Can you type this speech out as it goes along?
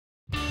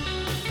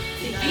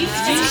The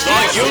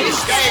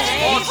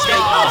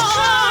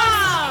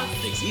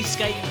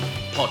Youthscape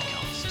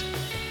Podcast.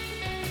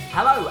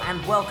 Hello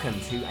and welcome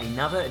to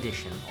another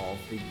edition of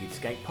the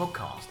Youthscape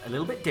Podcast. A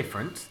little bit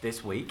different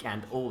this week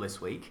and all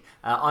this week.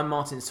 I'm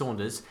Martin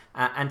Saunders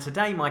and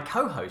today my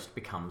co-host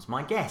becomes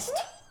my guest.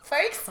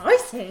 Very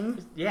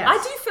exciting. Yes. I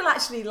do feel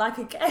actually like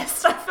a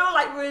guest. I feel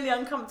like really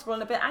uncomfortable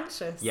and a bit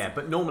anxious. Yeah,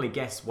 but normally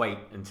guests wait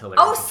until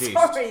they're introduced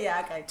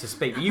Okay. to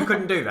speak. You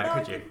couldn't do that,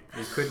 could you?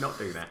 You could not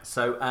do that.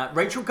 So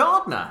Rachel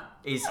Gardner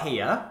is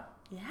here,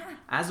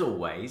 as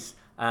always.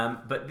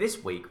 But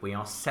this week we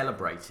are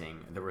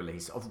celebrating the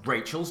release of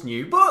Rachel's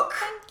new book.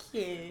 Thank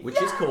you. Which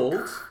is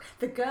called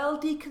The Girl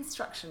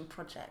Deconstruction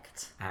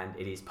Project. And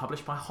it is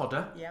published by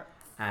Hodder. Yep.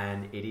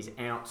 And it is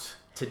out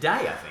today,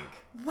 I think.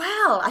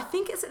 Well, I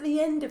think it's at the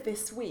end of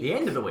this week. The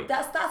end of the week.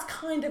 That's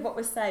kind of what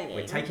we're saying.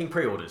 We're taking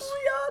pre-orders. Oh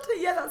my god,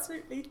 yeah,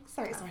 absolutely.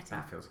 So exciting.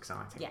 That feels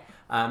exciting.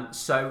 Yeah.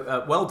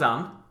 So well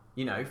done,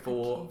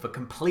 for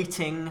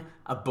completing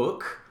a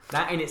book.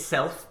 That in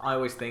itself, I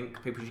always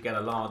think people should get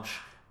a large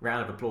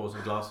round of applause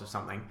and a glass of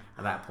something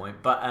at that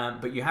point.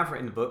 But you have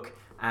written the book,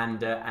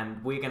 and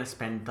we're going to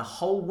spend the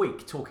whole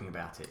week talking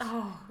about it.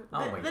 Oh,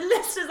 aren't we? the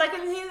listeners, I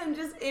can hear them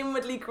just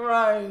inwardly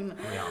groan.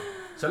 We are.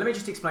 So let me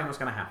just explain what's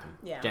going to happen.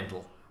 Yeah.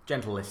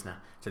 Gentle listener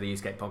to the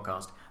Youthscape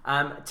Podcast.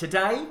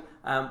 Today,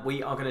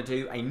 we are going to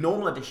do a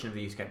normal edition of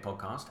the Youthscape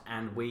Podcast,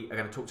 and we are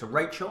going to talk to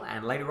Rachel,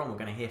 and later on we're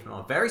going to hear from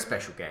our very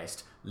special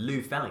guest,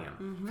 Lou Fellingham.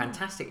 Mm-hmm.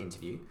 Fantastic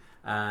interview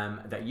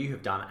that you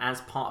have done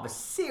as part of a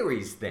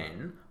series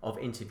then of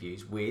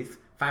interviews with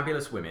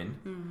fabulous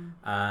women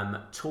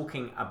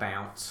talking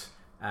about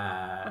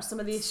some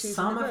of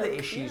the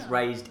issues,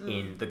 raised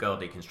in the Girl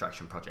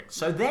Deconstruction Project.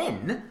 So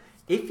then,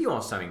 if you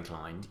are so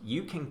inclined,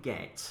 you can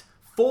get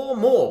 4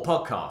 more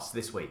podcasts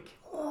this week.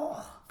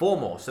 4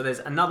 more. So there's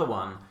another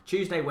one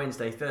Tuesday,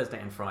 Wednesday, Thursday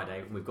and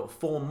Friday. We've got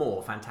 4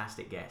 more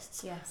fantastic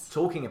guests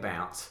talking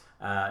about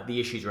the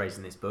issues raised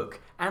in this book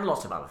and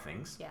lots of other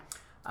things. Yeah.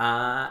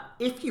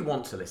 If you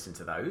want to listen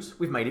to those,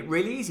 we've made it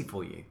really easy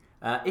for you.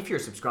 If you're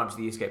a subscriber to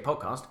the Youthscape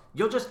Podcast,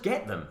 you'll just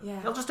get them. Yeah.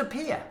 They'll just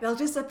appear. They'll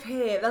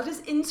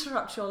just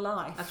interrupt your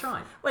life. That's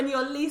right. When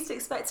you're least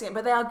expecting it,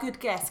 but they are good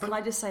guests. Can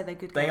I just say they're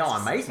good guests? They are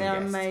amazing They are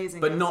guests,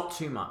 amazing but guests. not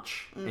too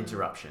much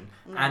interruption.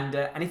 And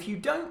if you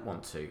don't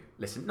want to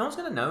listen, no one's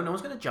going to know, no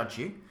one's going to judge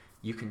you.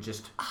 You can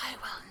just... I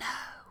will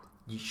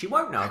know. She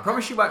won't know. I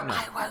promise she won't know.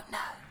 I won't know.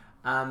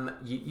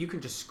 You can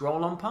just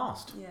scroll on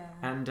past. Yeah.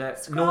 And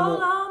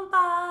Scroll on by.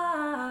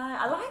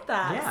 I like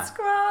that. Yeah.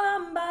 Scroll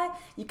on by.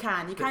 You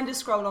can just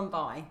scroll on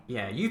by.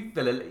 Yeah, you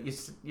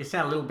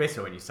sound a little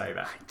bitter when you say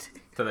that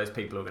to those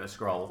people who are going to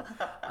scroll.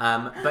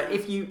 But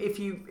if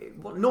you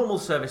what normal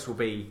service will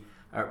be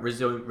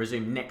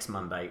resume next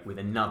Monday with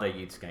another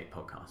Youthscape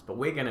podcast. But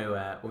we're going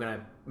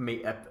to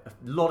meet a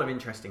lot of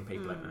interesting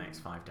people over the next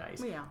 5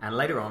 days. We are. And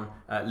later on,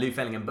 Lou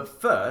Fellingham. But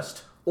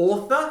first,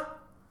 author,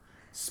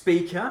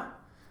 speaker,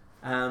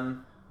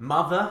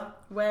 mother,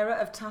 Wearer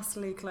of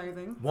tassel-y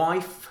clothing.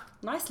 wife.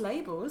 Nice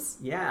labels.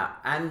 Yeah,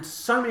 and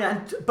so many,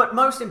 but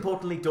most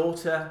importantly,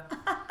 daughter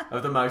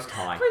of the Most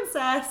High.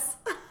 Princess.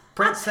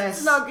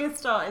 It's not a good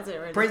start, is it,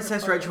 really?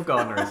 Princess Rachel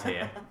Gardner is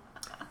here.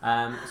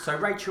 So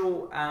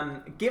Rachel,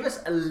 give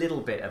us a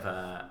little bit of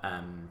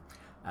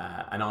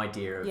an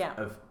idea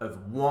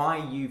of why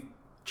you've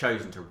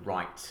chosen to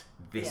write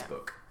this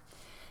book.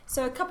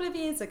 So a couple of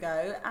years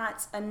ago,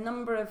 at a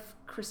number of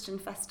Christian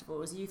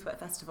festivals, youth work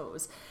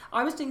festivals,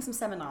 I was doing some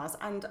seminars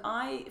and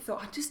I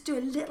thought I'd just do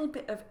a little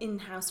bit of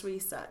in-house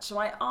research. So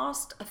I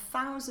asked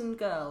 1,000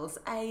 girls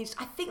aged,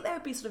 I think they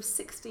would be sort of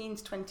 16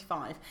 to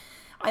 25.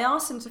 I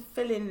asked them to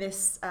fill in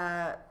this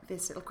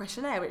little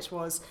questionnaire, which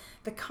was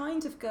the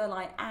kind of girl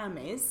I am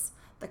is,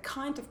 the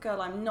kind of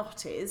girl I'm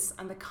not is,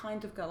 and the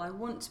kind of girl I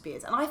want to be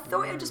is. And I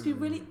thought it would just be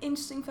really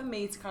interesting for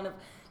me to kind of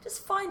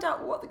just find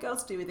out what the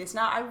girls do with this.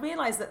 Now, I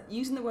realise that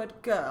using the word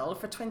girl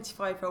for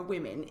 25-year-old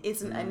women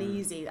isn't an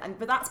easy,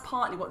 but that's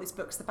partly what this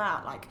book's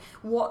about, like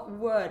what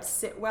words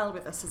sit well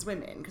with us as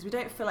women, because we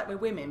don't feel like we're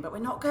women, but we're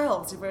not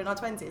girls if we're in our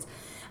 20s.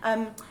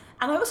 And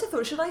I also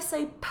thought, should I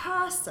say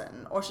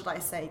person or should I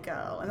say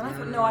girl? And then I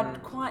thought, no,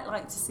 I'd quite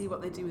like to see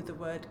what they do with the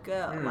word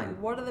girl. Like,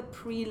 what are the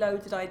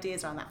preloaded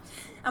ideas around that?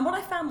 And what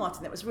I found,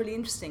 Martin, that was really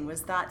interesting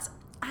was that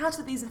out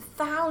of these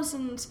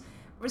 1,000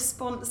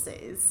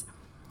 responses,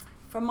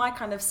 from my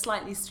kind of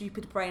slightly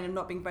stupid brain and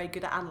not being very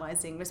good at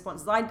analysing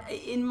responses,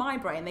 in my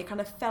brain, they kind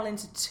of fell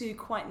into 2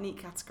 quite neat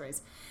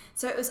categories.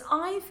 So it was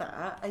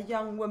either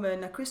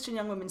a Christian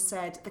young woman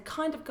said, the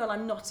kind of girl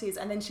I'm not is,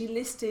 and then she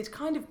listed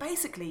kind of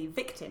basically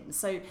victims.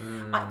 So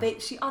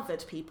she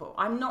othered people.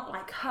 I'm not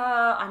like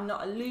her, I'm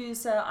not a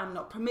loser, I'm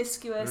not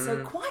promiscuous,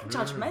 so quite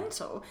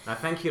judgmental. Now,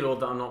 thank you,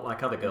 Lord, that I'm not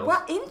like other girls.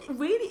 Well,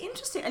 really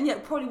interesting, and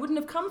yet probably wouldn't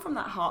have come from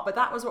that heart, but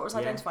that was what was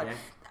identified. Yeah.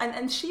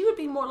 And she would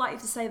be more likely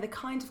to say the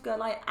kind of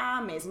girl I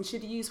am is, and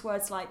she'd use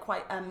words like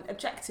quite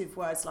objective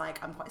words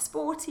like I'm quite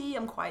sporty,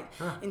 I'm quite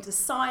into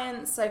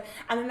science. So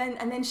and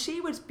then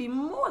she would be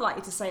more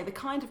likely to say the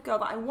kind of girl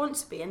that I want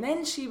to be. And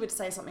then she would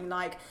say something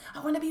like, I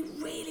want to be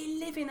really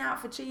living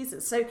out for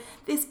Jesus. So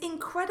this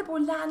incredible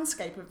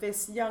landscape of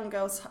this young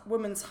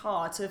woman's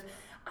heart of,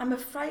 I'm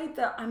afraid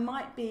that I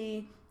might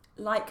be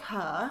like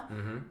her.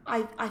 Mm-hmm.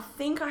 I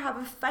think I have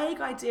a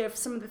vague idea of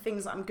some of the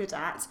things that I'm good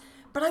at,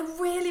 but I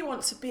really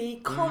want to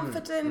be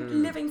confident,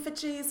 living for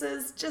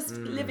Jesus, just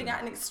living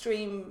at an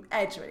extreme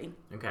edge, really.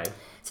 Okay.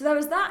 So there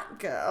was that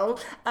girl.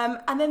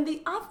 And then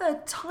the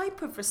other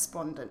type of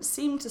respondent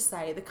seemed to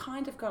say, the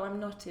kind of girl I'm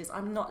not is,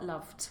 I'm not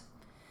loved.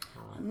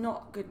 I'm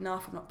not good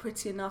enough, I'm not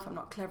pretty enough, I'm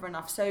not clever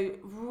enough. So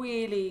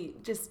really,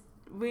 just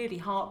really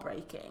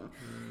heartbreaking.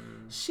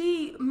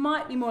 She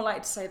might be more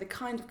likely to say the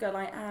kind of girl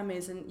I am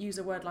is, and use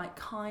a word like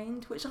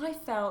kind, which I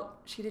felt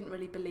she didn't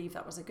really believe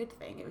that was a good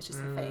thing. It was just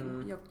a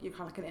thing. You're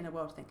kind of like an inner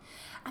world thing.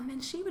 And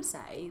then she would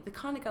say the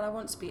kind of girl I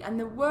want to be, and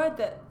the word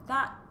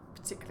that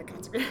particular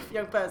category of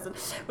young person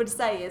would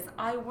say is,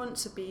 I want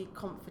to be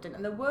confident.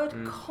 And the word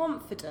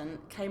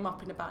confident came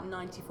up in about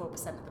 94%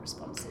 of the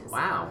responses.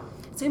 Wow.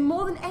 So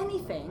more than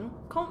anything,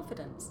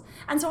 confidence.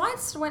 And so I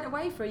just went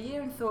away for a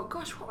year and thought,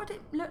 gosh, what would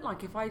it look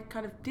like if I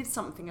kind of did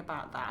something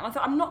about that? And I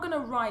thought, I'm not going to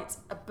write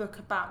a book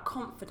about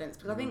confidence,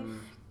 because I think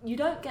you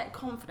don't get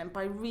confident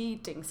by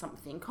reading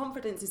something.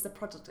 Confidence is the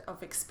product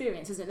of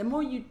experience, isn't it? The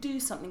more you do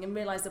something and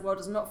realise the world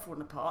has not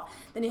fallen apart,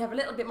 then you have a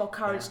little bit more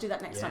courage to do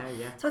that next time.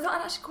 Yeah. So I thought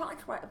I'd actually quite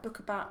like to write a book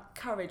about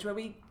courage, where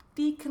we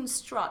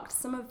deconstruct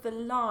some of the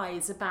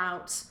lies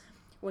about,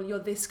 well, you're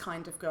this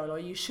kind of girl, or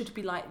you should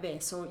be like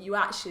this, or you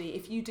actually,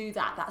 if you do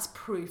that, that's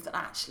proof that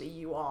actually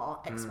you are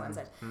X, Y, and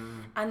Z.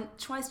 And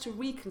tries to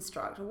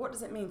reconstruct, well, what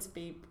does it mean to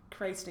be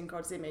created in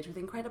God's image with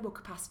incredible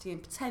capacity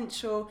and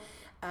potential?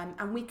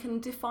 And we can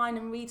define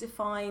and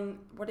redefine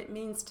what it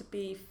means to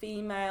be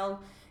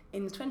female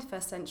in the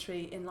 21st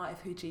century in light of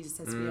who Jesus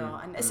says we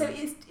are. And so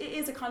it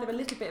is a kind of a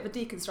little bit of a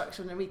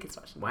deconstruction and a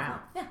reconstruction. Wow.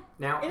 Yeah.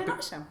 Now, in a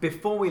nutshell.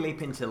 Before we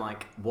leap into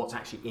like what's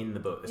actually in the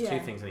book, there's Yeah.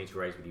 two things I need to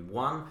raise with you.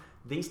 One,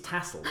 these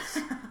tassels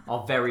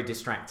are very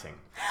distracting.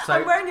 So,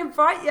 I'm wearing a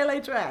bright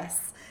yellow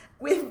dress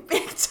with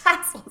big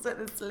tassels at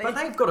the sleeve. but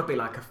they've got to be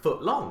like a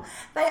foot long.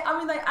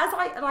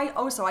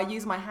 I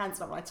use my hands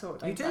when I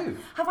talk. You do.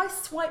 Have I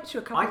swiped you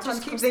a couple I of times?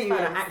 just keep across the thinking you're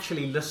going to face?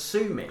 actually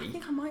lasso I me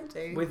think I might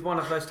do. with one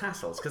of those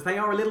tassels, because they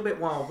are a little bit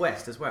Wild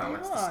West as well.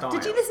 That's the Oh. style.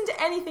 Did you listen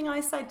to anything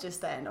I said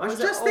just then? Or I was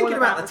it just all thinking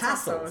about the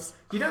tassels? tassels.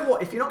 You know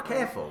what? If you're not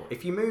careful,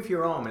 if you move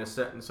your arm in a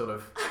certain sort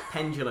of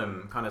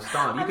pendulum kind of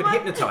style, you could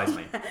hypnotise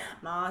me.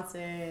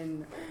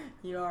 Martin,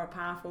 you are a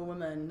powerful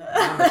woman.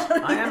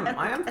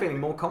 I am feeling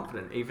more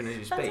confident even as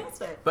you speak.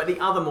 Fantastic. But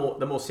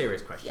the more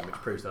serious question, which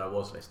proves that I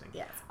was listening,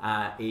 Yes.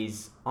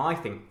 is I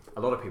think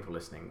a lot of people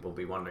listening will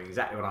be wondering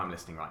exactly what I'm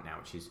listening right now,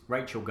 which is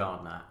Rachel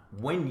Gardner.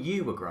 When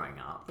you were growing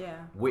up,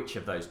 which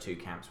of those two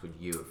camps would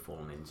you have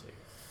fallen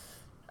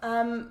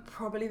into?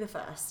 Probably the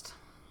first.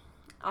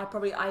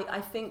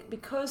 I think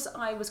because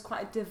I was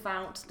quite a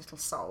devout little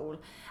soul,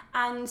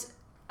 and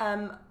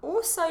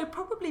also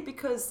probably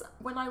because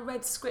when I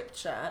read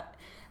scripture,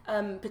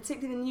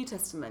 particularly the New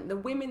Testament, the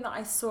women that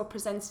I saw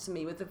presented to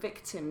me were the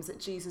victims that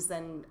Jesus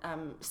then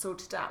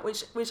sorted out,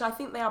 which I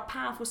think they are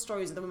powerful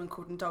stories of the woman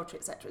caught in adultery,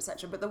 etc.,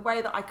 etc. But the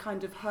way that I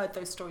kind of heard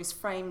those stories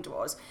framed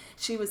was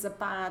she was a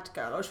bad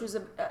girl, or she was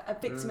a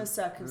victim of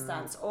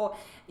circumstance, or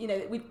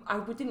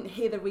we didn't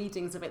hear the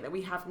readings of it that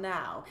we have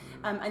now,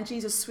 and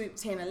Jesus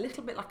swooped in a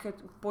little bit like a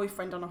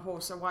boyfriend on a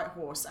horse, a white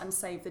horse, and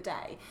saved the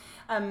day.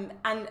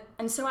 And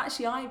so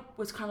actually I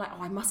was kind of like,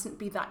 I mustn't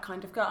be that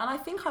kind of girl, and I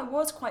think I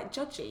was quite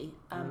judgy.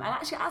 And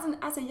actually,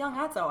 as a young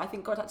adult, I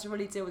think God had to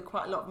really deal with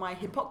quite a lot of my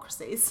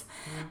hypocrisies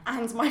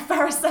and my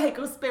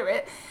Pharisaical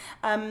spirit.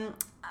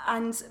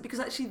 And because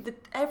actually,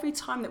 every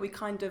time that we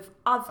kind of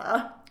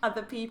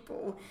other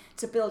people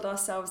to build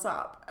ourselves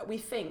up, we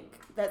think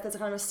that there's a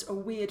kind of a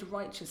weird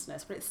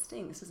righteousness, but it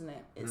stings, isn't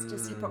it? It's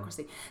just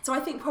hypocrisy. So I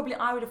think probably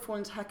I would have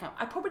fallen into her camp.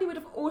 I probably would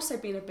have also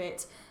been a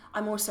bit,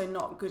 I'm also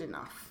not good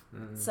enough.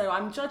 So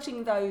I'm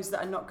judging those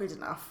that are not good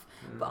enough.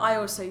 But I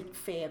also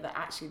fear that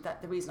actually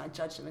that the reason I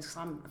judge them is because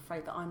I'm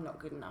afraid that I'm not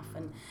good enough.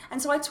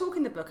 And so I talk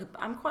in the book,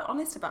 I'm quite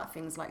honest about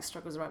things like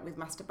struggles with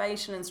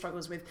masturbation and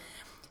struggles with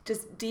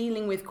just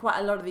dealing with quite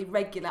a lot of the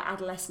regular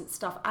adolescent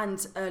stuff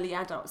and early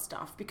adult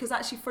stuff, because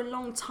actually for a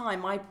long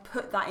time I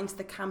put that into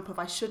the camp of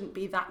I shouldn't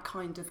be that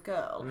kind of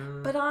girl.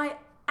 But I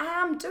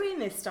am doing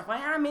this stuff. I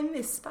am in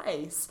this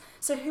space.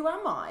 So who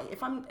am I?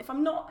 If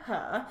I'm not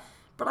her,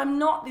 but I'm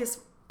not this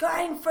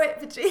going for it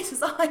for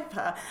Jesus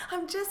either.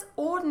 I'm just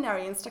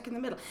ordinary and stuck in the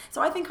middle. So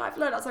I think I've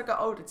learned as I got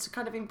older to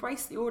kind of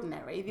embrace the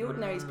ordinary. The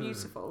ordinary is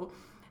beautiful.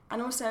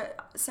 And also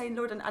say,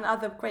 Lord, and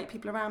other great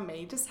people around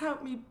me, just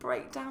help me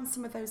break down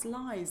some of those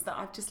lies that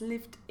I've just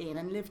lived in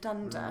and lived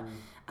under,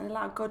 and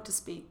allow God to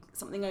speak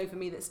something over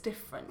me that's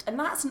different. And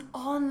that's an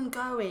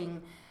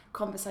ongoing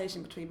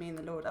conversation between me and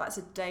the Lord. That's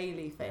a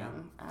daily thing.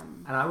 Yeah.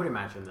 And I would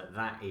imagine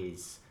that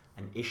is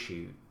an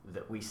issue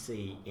that we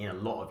see in a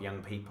lot of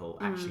young people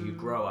actually who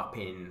grow up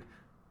in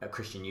a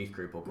Christian youth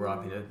group or grow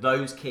up in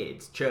those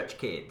kids, church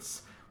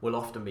kids, will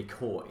often be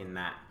caught in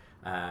that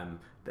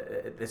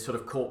they're sort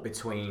of caught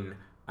between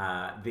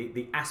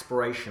the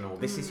aspirational.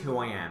 This is who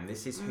I am.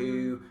 This is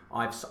who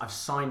I've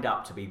signed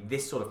up to be.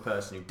 This sort of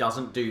person who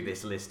doesn't do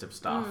this list of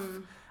stuff.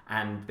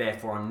 And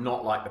therefore I'm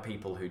not like the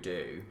people who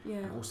do. Yeah.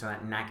 And also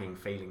that nagging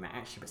feeling that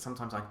actually, but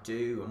sometimes I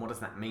do, and what does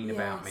that mean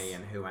about me,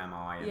 and who am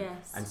I? And,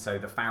 and so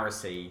the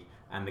Pharisee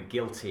and the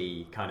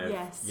guilty kind of,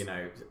 you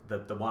know,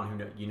 the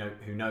one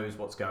who knows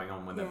what's going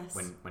on when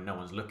when no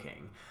one's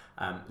looking,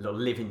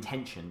 live in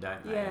tension,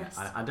 don't they? Yes.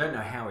 I don't know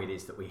how it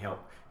is that we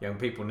help young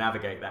people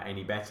navigate that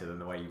any better than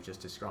the way you've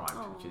just described,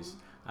 which is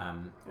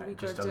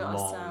just a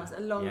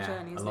long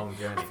journey. Isn't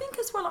it? I think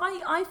as well,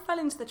 I fell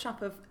into the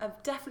trap of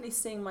definitely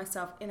seeing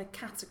myself in a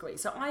category.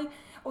 So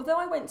although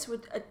I went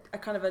to a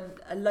kind of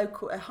a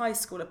local high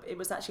school, it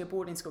was actually a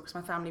boarding school because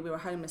my family, we were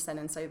homeless then,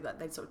 and so that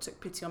they sort of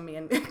took pity on me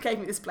and gave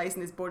me this place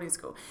in this boarding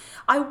school.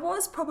 I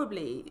was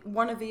probably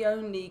one of the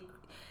only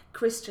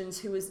Christians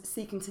who was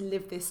seeking to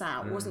live this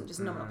out, wasn't just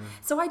nominal.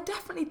 So I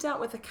definitely dealt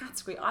with the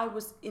category. I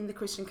was in the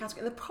Christian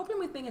category. And the problem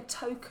with being a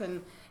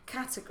token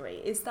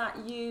category is that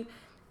you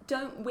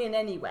don't win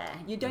anywhere.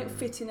 You don't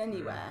fit in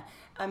anywhere.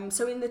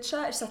 So in the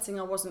church setting,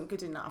 I wasn't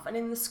good enough. And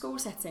in the school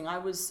setting, I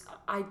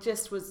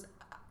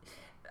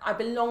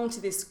belonged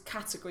to this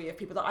category of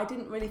people that I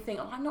didn't really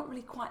think, I'm not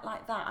really quite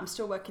like that. I'm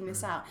still working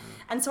this out.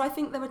 And so I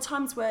think there were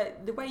times where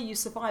the way you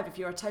survive if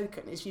you're a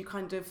token is you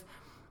kind of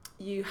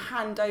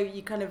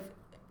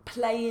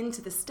play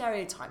into the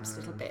stereotypes a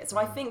little bit. So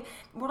I think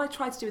what I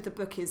try to do with the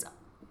book is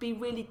be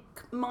really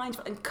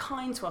mindful and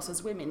kind to us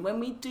as women when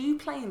we do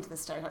play into the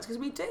stereotypes, because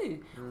we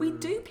do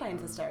play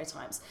into the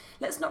stereotypes.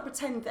 Let's not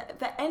pretend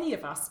that any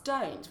of us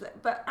don't,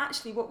 but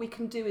actually what we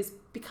can do is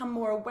become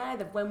more aware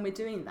of when we're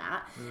doing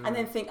that, and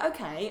then think,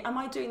 okay, am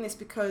I doing this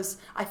because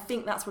I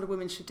think that's what a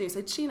woman should do?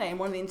 So Chine, in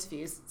one of the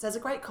interviews, says a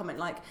great comment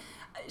like,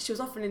 she was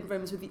often in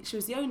rooms she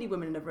was the only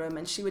woman in a room,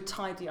 and she would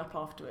tidy up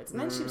afterwards, and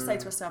then she would say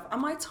to herself,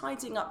 am I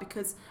tidying up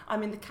because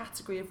I'm in the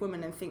category of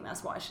women and think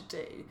that's what I should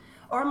do,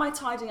 or am I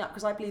tidying up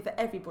because I believe that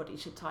everybody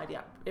should tidy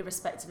up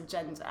irrespective of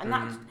gender? And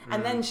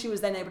and then she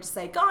was then able to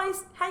say,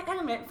 guys, hey, hang on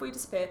a minute, before you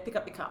disappear, pick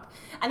up your cup.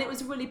 And it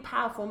was a really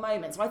powerful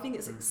moment. So I think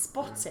it's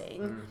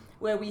spotting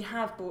where we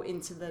have bought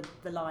into the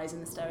lies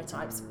and the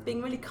stereotypes,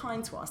 being really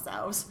kind to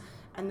ourselves,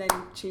 and then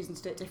choosing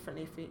to do it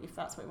differently if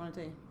that's what we want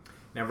to do.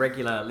 Now,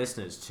 regular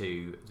listeners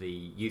to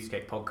the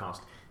Youthscape podcast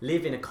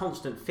live in a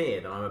constant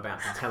fear that I'm about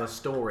to tell a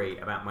story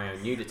about my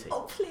own nudity.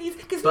 Oh, please,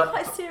 because we're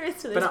quite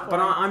serious to this point. But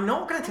I'm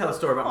not going to tell a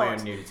story about my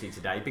own nudity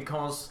today,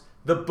 because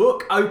the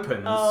book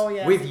opens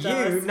with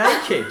you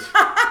naked.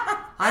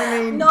 I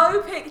mean,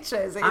 no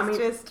pictures. It's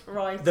just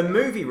writing. The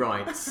movie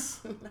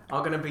rights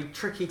are going to be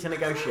tricky to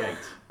negotiate.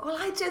 Well,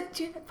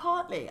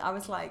 partly I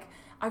was like,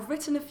 I've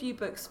written a few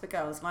books for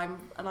girls, and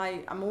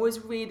I'm always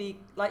really,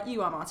 like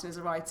you are, Martin, as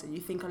a writer, you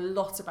think a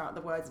lot about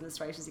the words and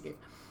illustrations you give.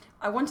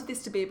 I wanted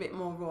this to be a bit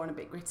more raw and a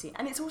bit gritty,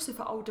 and it's also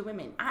for older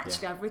women.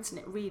 Actually, I've written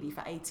it really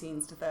for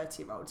 18s to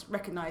 30-year-olds,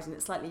 recognising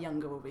that slightly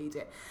younger will read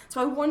it. So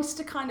I wanted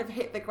to kind of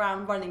hit the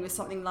ground running with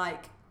something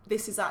like,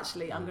 this is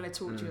actually, I'm going to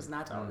talk to you as an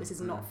adult. This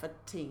is not for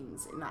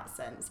teens in that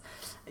sense.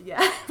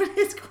 Yeah, but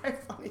it's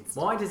quite funny.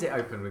 Why does it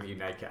open with you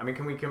naked? I mean,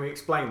 can we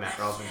explain that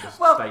rather than just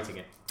stating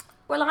it?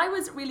 Well, I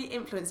was really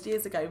influenced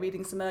years ago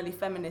reading some early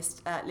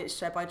feminist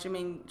literature by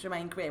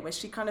Germaine Greer, where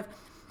she kind of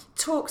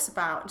talks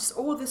about just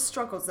all the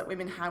struggles that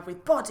women have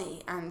with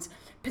body and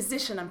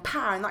position and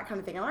power and that kind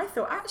of thing. And I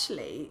thought,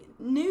 actually,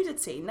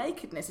 nudity,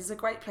 nakedness is a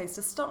great place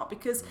to start,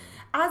 because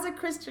as a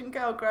Christian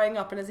girl growing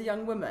up and as a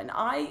young woman,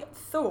 I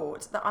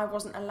thought that I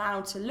wasn't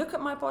allowed to look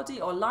at my body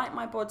or like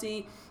my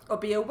body or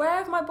be aware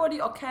of my body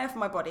or care for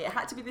my body. It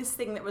had to be this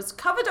thing that was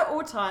covered at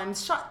all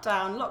times, shut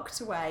down, locked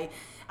away.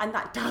 And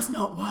that does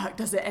not work,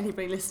 does it?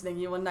 Anybody listening,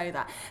 you will know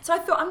that. So I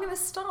thought I'm going to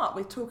start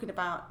with talking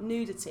about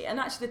nudity. And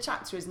actually the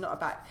chapter is not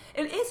about,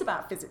 it is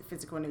about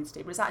physical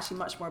nudity, but it's actually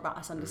much more about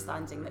us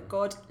understanding that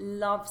God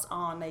loves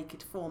our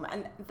naked form.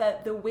 And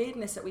the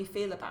weirdness that we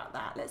feel about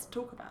that, let's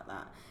talk about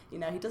that. You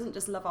know, he doesn't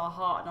just love our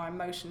heart and our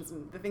emotions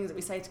and the things that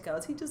we say to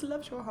girls. He just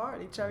loves your heart,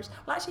 and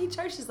he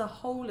cherishes the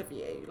whole of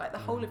you. Like, the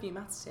whole of you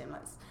matters to him.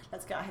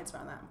 Let's get our heads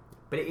around that.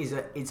 But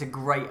it's a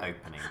great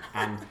opening,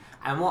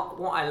 and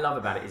what I love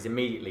about it is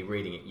immediately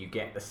reading it, you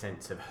get the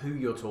sense of who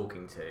you're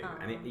talking to,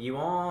 and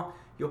you're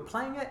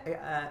playing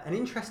an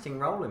interesting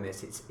role in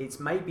this. It's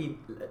maybe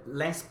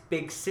less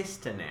big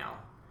sister now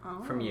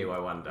from you, I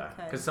wonder,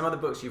 because some of the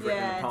books you've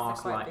written in the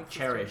past, like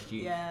Cherished,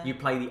 you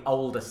play the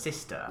older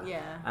sister,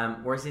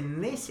 whereas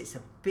in this it's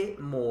a bit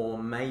more,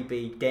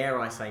 maybe dare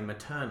I say,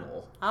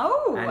 maternal.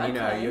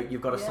 And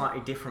you've got a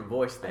slightly different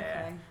voice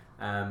there. Okay.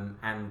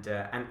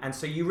 And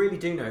so you really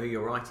do know who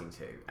you're writing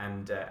to,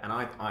 and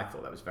I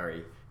thought that was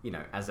very, you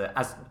know, as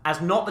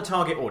not the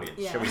target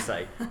audience, shall we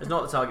say, as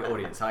not the target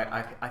audience,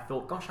 I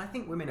thought, gosh, I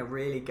think women are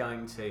really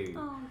going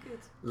to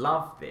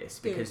love this,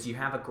 because you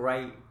have a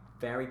great,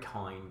 very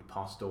kind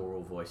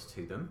pastoral voice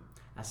to them,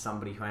 as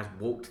somebody who has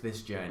walked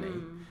this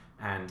journey,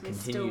 and They're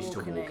continues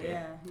still to walking walk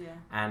it. Yeah.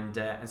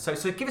 And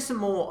so give us some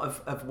more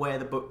of where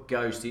the book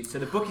goes to. So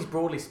the book is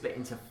broadly split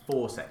into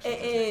 4 sections.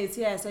 It is,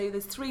 yeah. So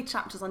there's 3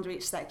 chapters under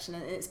each section,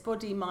 and it's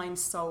body, mind,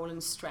 soul,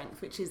 and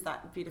strength, which is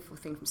that beautiful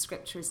thing from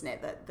Scripture, isn't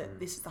it? That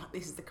this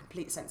is the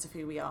complete sense of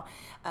who we are,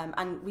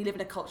 and we live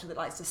in a culture that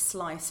likes to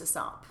slice us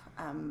up.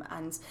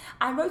 And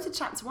I wrote a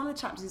chapter. One of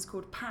the chapters is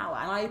called Power,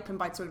 and I open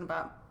by talking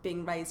about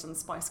being raised on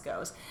Spice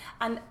Girls,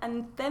 and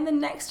then the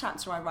next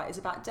chapter I write is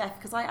about death,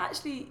 because I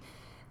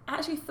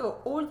actually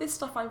thought all of this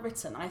stuff I've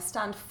written, I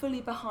stand fully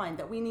behind,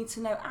 that we need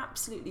to know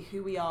absolutely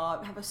who we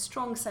are, have a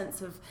strong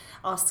sense of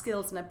our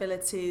skills and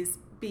abilities,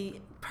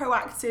 be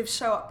proactive,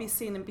 show up, be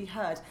seen and be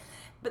heard.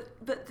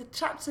 But the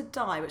chapter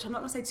Die, which I'm not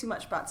going to say too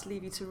much about to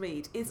leave you to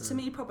read, is to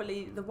me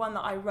probably the one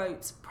that I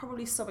wrote,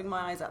 probably sobbing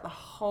my eyes out the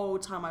whole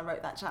time I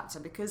wrote that chapter,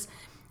 because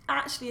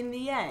actually in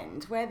the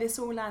end, where this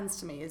all lands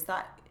to me is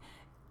that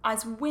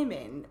as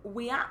women,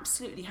 we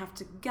absolutely have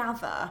to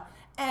gather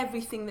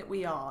everything that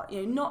we are,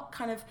 not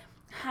kind of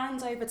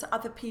hand over to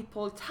other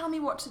people, tell me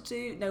what to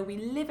do. No, we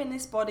live in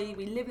this body,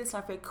 we live this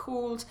life, we're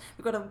called,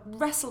 we've got to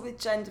wrestle with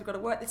gender, we've got to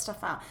work this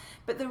stuff out.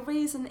 But the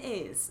reason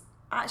is,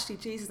 actually,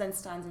 Jesus then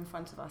stands in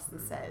front of us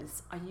and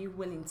says, are you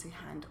willing to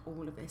hand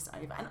all of this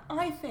over? And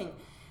I think,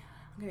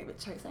 I'm going to get a bit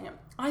choked saying it,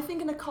 I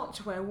think in a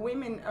culture where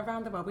women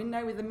around the world, we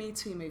know with the Me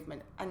Too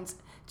movement, and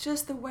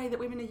just the way that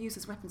women are used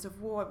as weapons of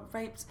war,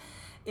 raped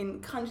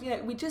in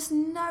countries, we just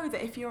know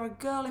that if you're a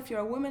girl, if you're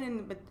a woman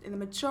in the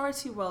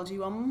majority world,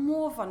 you are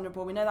more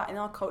vulnerable. We know that in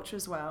our culture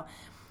as well.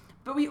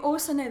 But we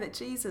also know that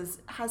Jesus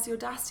has the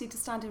audacity to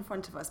stand in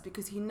front of us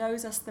because he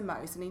knows us the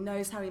most and he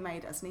knows how he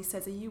made us. And he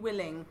says, are you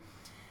willing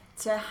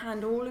to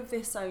hand all of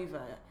this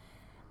over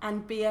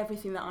and be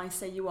everything that I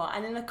say you are?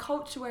 And in a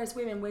culture where as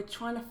women we're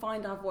trying to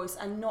find our voice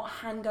and not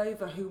hand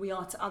over who we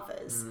are to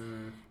others,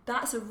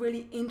 that's a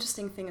really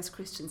interesting thing as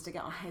Christians to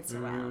get our heads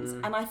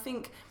around. And I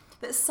think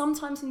that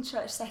sometimes in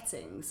church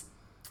settings,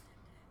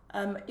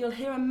 you'll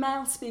hear a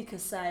male speaker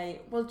say,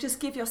 well,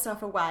 just give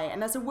yourself away.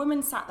 And as a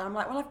woman sat there, I'm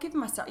like, well, I've given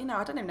myself, I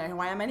don't even know who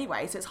I am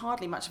anyway, so it's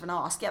hardly much of an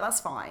ask. Yeah, that's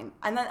fine.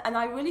 And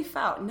I really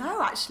felt,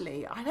 no,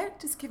 actually, I don't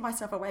just give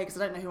myself away because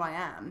I don't know who I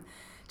am.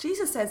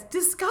 Jesus says,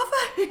 discover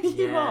who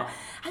you are,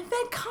 and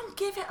then come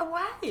give it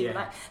away.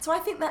 Yeah. So I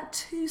think that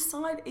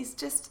two-side is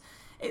just,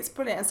 it's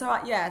brilliant. And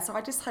so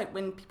I just hope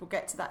when people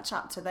get to that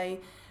chapter, they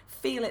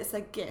feel it's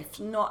a gift,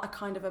 not a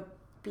kind of a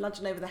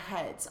bludgeon over the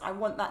head. I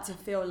want that to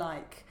feel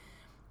like,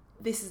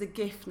 this is a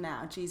gift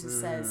now.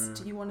 Jesus says,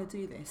 do you want to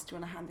do this? Do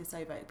you want to hand this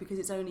over? Because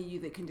it's only you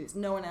that can do this.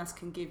 No one else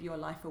can give your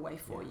life away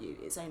for you.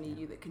 It's only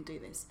you that can do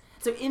this.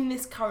 So in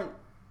this current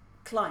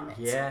climate,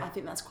 I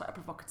think that's quite a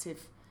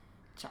provocative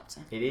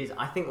chapter. It is.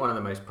 I think one of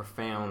the most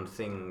profound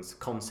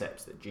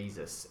concepts that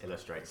Jesus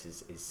illustrates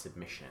is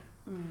submission.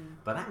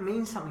 But that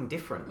means something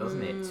different,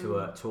 doesn't it, to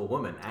a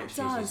woman,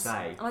 actually, as you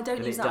say. And I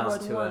don't use that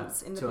word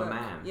once in the book. To a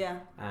man. Yeah.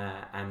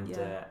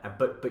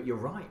 But you're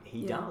right,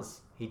 he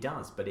does. He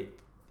does, but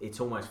it's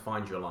almost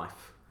find your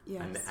life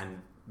and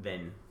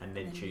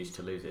then choose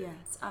to lose it.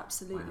 Yes,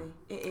 absolutely. Wow.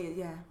 It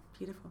is,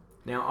 beautiful.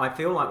 Now, I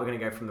feel like we're going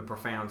to go from the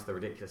profound to the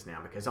ridiculous now,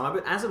 because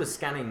as I was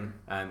scanning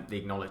the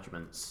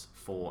acknowledgements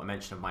for a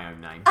mention of my own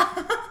name,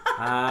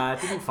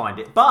 didn't find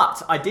it,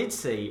 but I did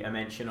see a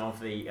mention of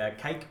the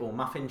cake or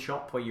muffin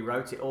shop where you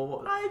wrote it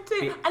all. I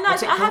do, and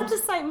actually, I have to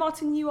say,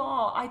 Martin,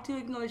 I do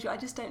acknowledge you. I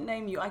just don't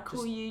name you. I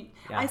call you.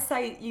 Yeah. I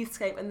say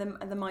Youthscape and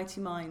the Mighty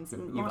Minds,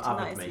 and Martin,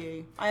 that is me.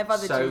 You. I have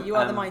othered you. You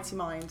are the Mighty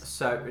Mind.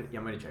 So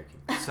I'm really joking.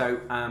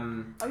 So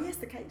oh yes,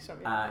 the cake shop.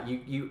 Yeah.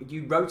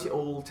 You wrote it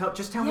all.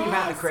 Just tell me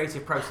about the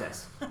creative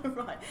process.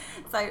 Right.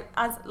 So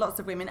as lots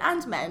of women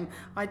and men,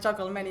 I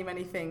juggle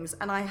many things,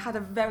 and I had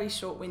a very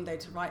short window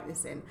to write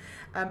this in,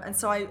 and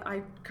so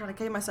I kind of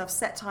gave myself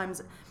set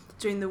times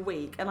during the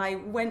week, and I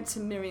went to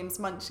Miriam's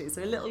Munchies,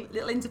 a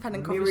little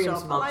independent coffee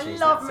shop. Munchies, I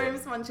love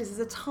Miriam's Munchies. It's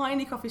a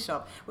tiny coffee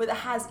shop that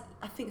has,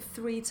 I think,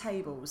 3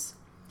 tables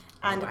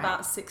and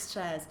about 6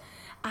 chairs.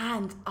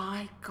 And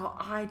I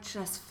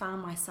just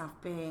found myself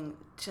being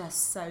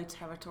just so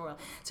territorial.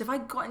 So if I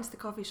got into the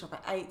coffee shop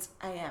at 8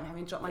 a.m,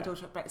 having dropped my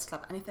daughter at Breakfast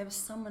Club, and if there was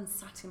someone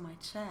sat in my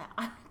chair,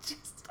 I would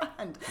just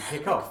stand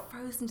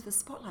frozen to the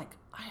spot, like,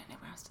 I don't know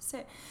where else to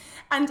sit.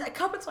 And a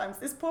couple of times,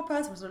 this poor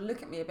person would sort of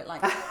look at me a bit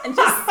like, and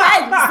just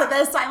sense that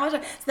they're sat in my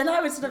chair. So then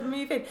I would sort of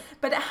move in.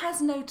 But it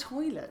has no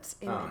toilet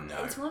in it.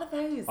 No. It's one of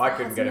those. I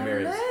couldn't get a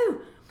Miriam's.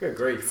 No. Good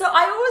grief. So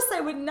I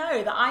also would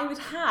know that I would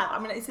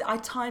have, I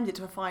timed it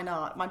to a fine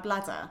art, my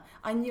bladder.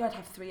 I knew I'd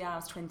have 3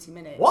 hours, 20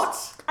 minutes.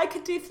 What? I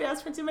could do 3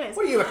 hours, 20 minutes.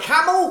 What are you, a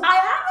camel? I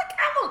am a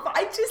camel, but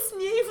I just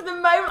knew from the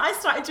moment I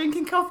started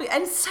drinking coffee.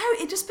 And so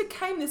it just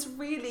became this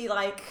really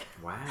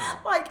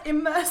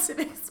immersive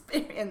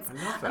experience. I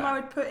love that. And I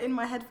would put in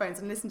my headphones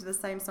and listen to the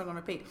same song on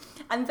repeat.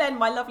 And then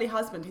my lovely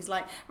husband, he's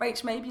like,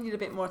 Rach, maybe you need a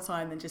bit more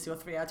time than just your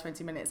 3 hour,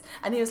 20 minutes.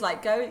 And he was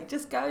like, go and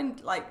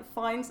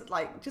find,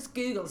 just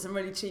Google some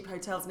really cheap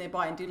hotels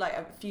nearby and do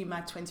a few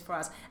mad 24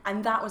 hours.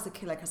 And that was a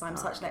killer because I'm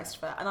such an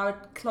extrovert, and I would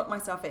clock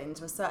myself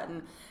into a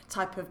certain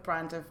type of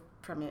brand of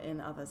Premier Inn,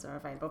 others are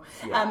available,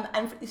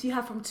 and if you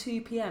have from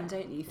 2 p.m,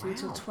 don't you, through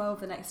till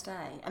 12 the next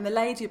day, and the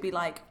lady would be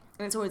like,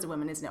 And it's always a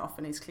woman, isn't it?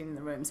 Often who's cleaning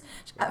the rooms.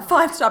 At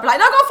 5 star, I'd be like,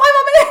 no, I've got 5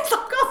 more minutes.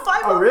 I've got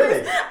 5 more really?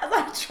 minutes. And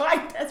I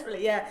tried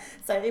desperately, yeah.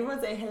 So it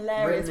was a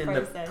hilarious Written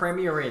in process. the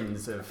Premier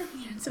Inns of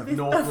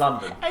North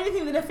London.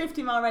 Anything within a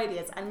 50-mile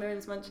radius, and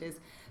Miriam's Munches.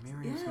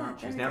 Miriam's Yeah,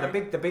 Munches. there we Now,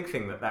 go. the big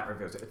thing that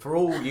reveals, for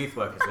all youth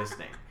workers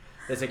listening,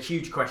 there's a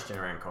huge question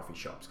around coffee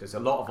shops because a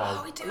lot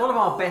of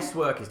our best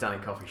work is done in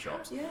coffee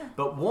shops. Yeah.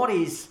 But what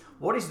is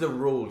the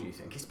rule, do you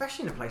think,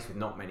 especially in a place with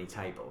not many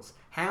tables?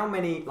 How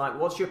many, like,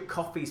 what's your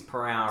coffees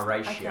per hour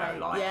ratio Okay,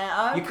 like?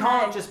 yeah, You okay.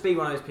 can't just be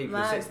one of those people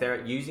who No. sits there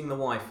using the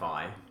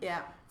Wi-Fi Yeah.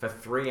 for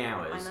 3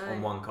 hours I know.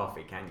 on one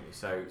coffee, can you?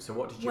 So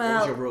what was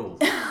Well, your rule?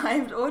 I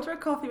would order a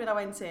coffee when I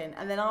went in,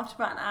 and then after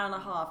about an hour and a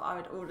half, I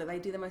would order. They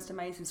do the most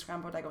amazing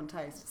scrambled egg on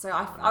toast. So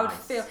I would Nice.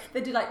 feel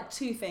they do like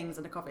 2 things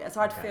in a coffee. So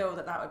I'd Okay. feel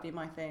that would be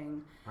my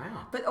thing.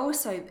 Wow. But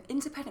also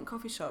independent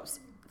coffee shops.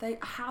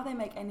 How they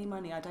make any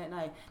money, I don't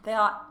know. They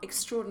are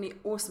extraordinarily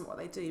awesome at what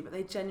they do, but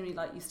they genuinely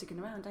like you sticking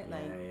around, don't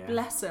they? Yeah.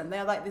 Bless them. They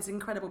are like this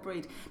incredible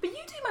breed. But you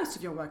do most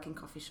of your work in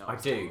coffee shops. I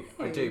do,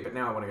 don't you? but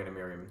now I want to go to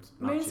Miriam's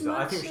Miriam's Munches.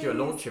 I think we should do a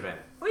Munchies. launch event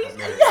We at should-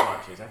 Miriam's yeah.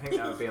 Munchies. I think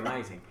that would be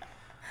amazing.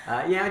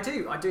 Yeah,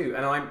 I do,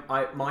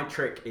 and my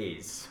trick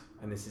is,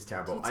 and this is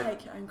terrible. Do you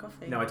take your own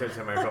coffee? No, I don't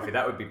take my own coffee.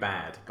 That would be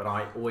bad. But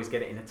I always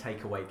get it in a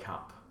takeaway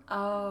cup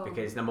Oh.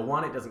 because number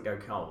one, it doesn't go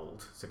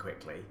cold so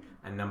quickly,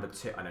 and number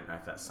two, I don't know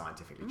if that's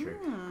scientifically true.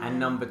 Hmm. And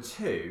number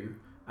two,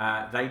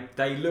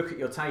 they look at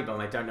your table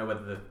and they don't know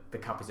whether the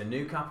cup is a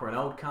new cup or an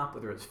old cup,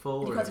 whether it's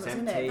full or Because if what's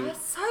it's in empty. it.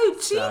 That's so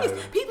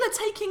genius. So- People are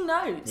taking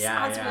notes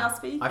as we are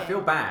speaking. I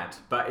feel bad,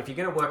 but if you're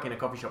going to work in a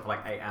coffee shop for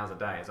like 8 hours a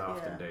day, as I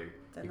often Yeah, do,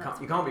 then you that's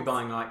can't be great.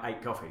 buying like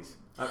 8 coffees.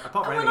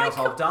 Apart from And when anything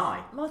I else, I'll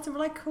die. Martin,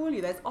 when I call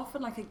you, there's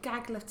often like a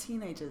gaggle of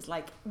teenagers,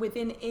 like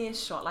within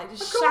earshot, like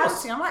just Of course.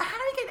 shouting. I'm like, how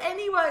do you get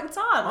any work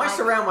done? I Like,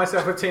 surround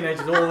myself with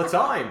teenagers all the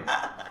time.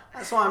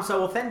 That's why I'm so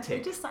You're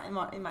authentic. just sat in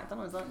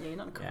McDonald's, aren't you? You're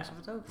not in a coffee shop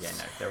at all. Yeah,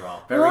 no, there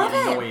are very Love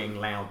it. annoying,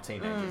 loud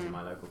teenagers in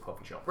my local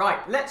coffee shop.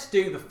 Right, let's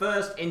do the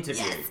first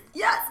interview.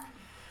 Yes.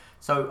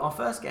 So our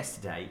first guest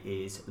today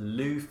is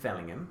Lou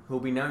Fellingham, who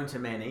will be known to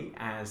many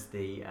as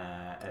the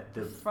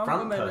front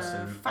woman,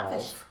 person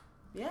Fatfish. of.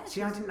 Yeah.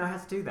 See, I didn't know how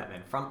to do that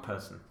then. Front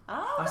person.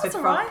 Oh, I that's said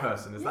all front right.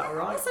 person. Is that Yeah, all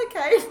right? That's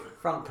okay.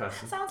 Front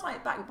person. Sounds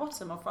like back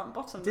bottom or front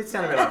bottom. Did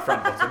sound a bit like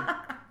front bottom.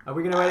 Are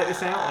we going to edit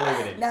this out or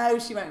leave it in? No,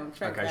 she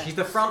won't. Okay, she's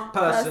the front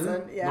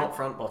person, Yeah. not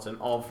front bottom,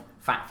 of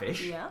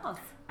Fatfish. Yes.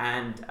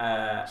 And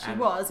She and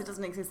was. It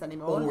doesn't exist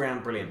anymore. all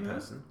round brilliant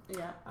person.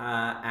 Yeah.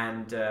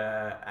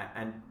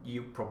 And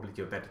you probably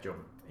do a better job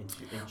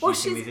introducing Well,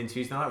 these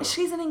interviews than I will.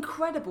 She's an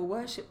incredible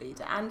worship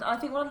leader, and I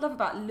think what I love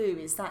about Lou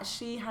is that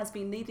she has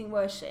been leading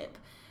worship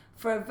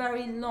for a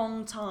very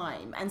long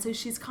time, and so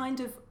she's kind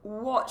of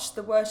watched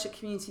the worship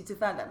community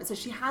develop. And so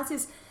she has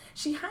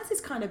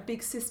this kind of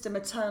big sister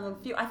maternal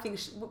view. I think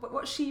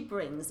what she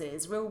brings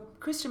is real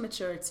Christian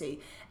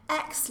maturity,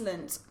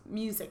 excellent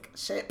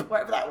musicship,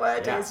 whatever that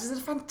word Yeah. is. She's a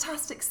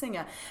fantastic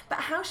singer. But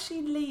how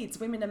she leads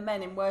women and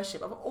men in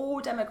worship of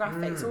all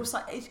demographics, also,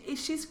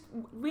 she's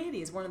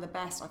really is one of the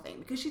best, I think,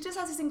 because she just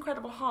has this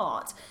incredible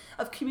heart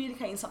of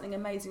communicating something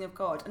amazing of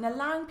God and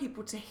allowing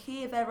people to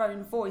hear their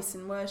own voice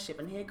in worship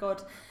and hear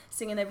God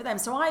singing over them.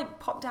 So I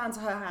popped down to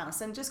her house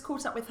and just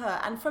caught up with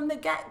her, and from the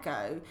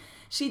get-go,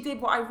 she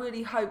did what I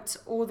really hoped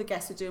all the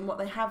guests would do and what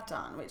they have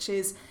done, which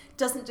is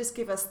doesn't just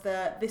give us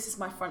the this is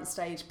my front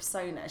stage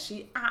persona.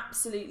 She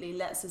absolutely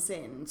lets us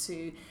in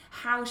to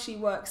how she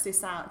works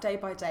this out day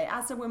by day.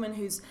 As a woman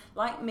who's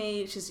like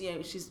me, she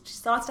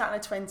started out in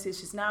her 20s,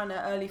 she's now in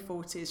her early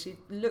 40s. She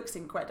looks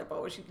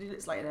incredible. She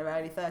looks like in her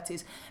early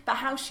 30s. But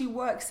how she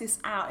works this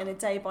out in a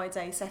day by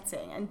day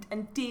setting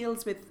and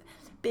deals with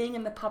being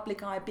in the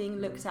public eye, being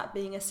looked at,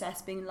 being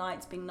assessed, being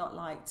liked, being not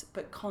liked,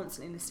 but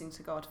constantly listening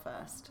to God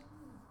first.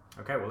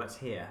 Okay, well, let's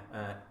hear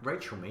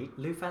Rachel meet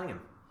Lou Fellingham.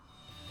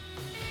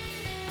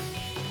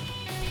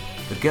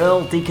 The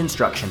Girl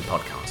Deconstruction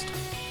Podcast.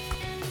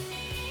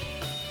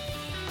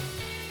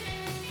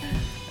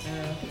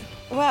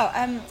 Well,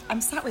 I'm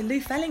sat with Lou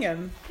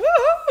Fellingham. Woo!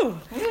 Hello,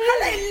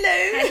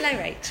 Lou. Hello,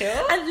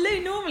 Rachel. And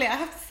Lou, normally, I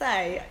have to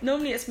say,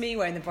 normally it's me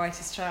wearing the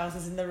brightest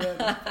trousers in the room.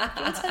 Do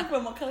you want to tell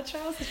everyone what colour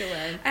trousers you're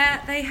wearing?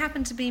 They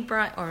happen to be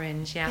bright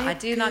orange, yeah. I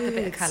do like a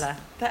bit of colour.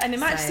 And it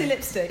matches So- your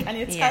lipstick and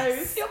your toes.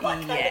 Yes, You're my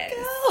kind yes. of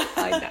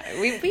girl. I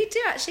know. We do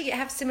actually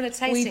have similar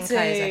taste in clothes,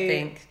 I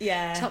think.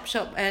 Yeah.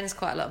 Topshop earns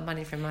quite a lot of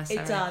money from us, It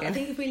I does. reckon. I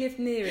think if we lived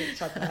near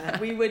each other,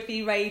 we would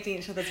be raiding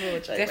each other's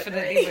wardrobe.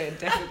 Definitely would,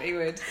 definitely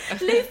would.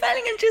 Lou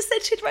Fellingham just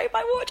said she'd raid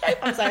my wardrobe.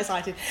 I'm so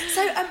excited.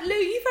 So, Lou,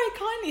 you very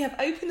kindly have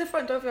opened the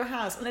front door of your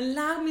house and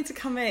allowed me to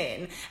come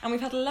in, and we've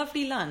had a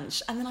lovely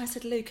lunch. And then I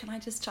said, Lou, can I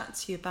just chat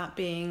to you about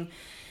being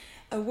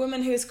a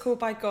woman who is called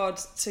by God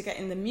to get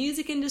in the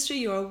music industry?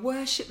 You're a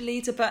worship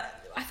leader,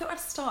 but I thought I'd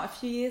start a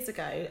few years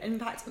ago, in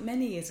fact,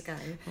 many years ago,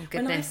 when I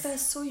goodness.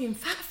 first saw you in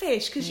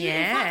Fatfish, because you were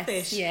in Yes,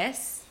 Fatfish.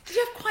 yes. Did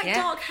you have quite Yeah.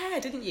 dark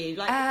hair, didn't you?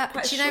 Like,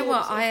 quite Do you know short,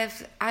 what? sort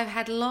of- I've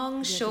had long,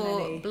 many.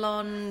 short,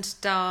 blonde,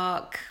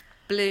 dark,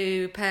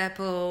 blue,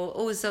 purple,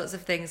 all sorts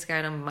of things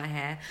going on with my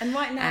hair. And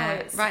right now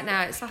it's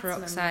platinum.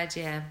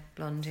 peroxide,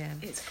 blonde,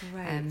 It's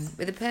great.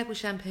 with a purple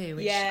shampoo,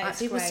 which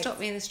people stop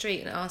me in the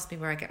street and ask me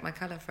where I get my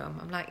colour from.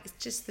 I'm like, it's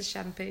just the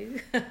shampoo.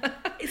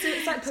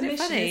 It's like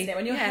permission, isn't it?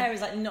 When your hair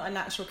is like not a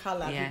natural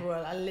colour, people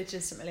are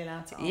legitimately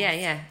allowed to ask.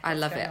 Yeah, I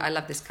love it. I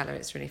love this colour.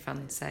 It's really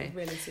fun.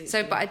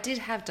 But I did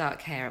have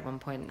dark hair at one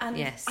point. And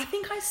yes, I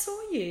think I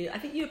saw you. I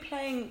think you were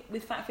playing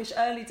with Fatfish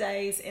early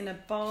days in a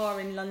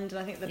bar in London.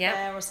 I think the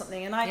Bear or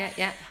something. And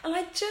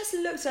I just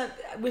looked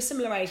at, we're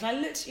similar age, and I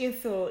looked at you and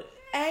thought,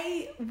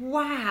 A,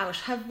 wow,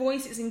 her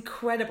voice is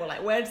incredible.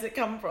 Like, where does it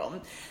come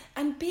from?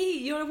 And B,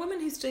 you're a woman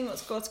who's doing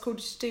what God's called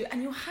you to do,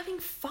 and you're having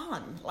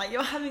fun. Like,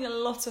 you're having a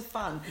lot of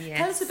fun. Yes.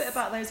 Tell us a bit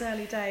about those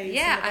early days.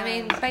 Yeah, I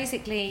mean,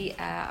 basically,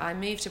 I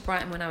moved to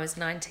Brighton when I was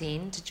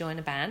 19 to join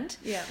a band.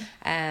 Yeah.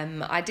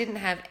 I didn't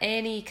have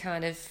any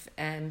kind of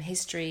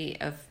history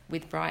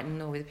with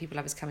Brighton or with the people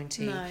I was coming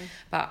to, No.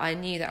 but I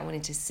knew that I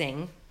wanted to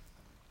sing.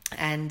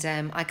 And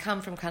I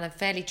come from kind of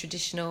fairly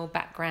traditional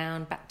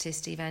background,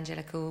 Baptist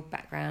evangelical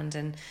background,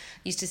 and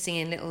used to sing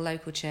in little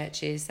local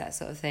churches, that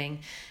sort of thing.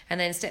 And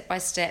then step by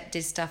step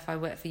did stuff. I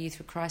worked for Youth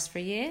for Christ for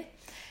a year.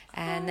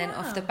 And then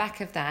off the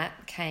back of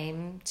that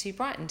came to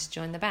Brighton to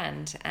join the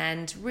band.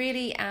 And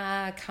really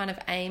our kind of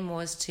aim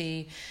was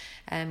to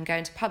go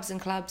into pubs and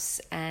clubs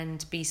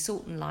and be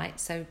salt and light.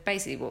 So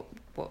basically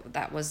what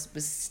that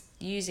was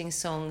using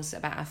songs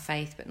about our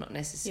faith, but not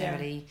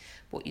necessarily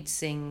what you'd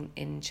sing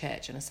in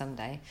church on a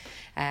Sunday.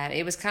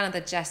 It was kind of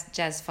the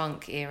jazz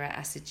funk era,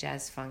 acid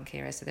jazz funk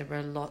era. So there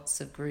were lots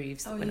of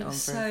grooves that went on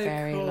for a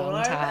very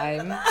long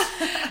time.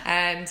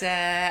 And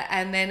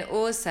then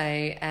also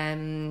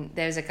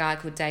there was a guy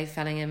called Dave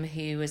Fellingham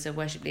who was a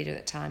worship leader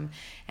at the time,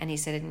 and he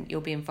said,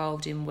 you'll be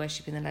involved in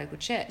worship in the local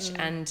church.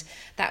 And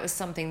that was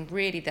something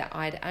really that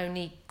I'd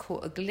only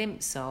caught a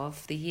glimpse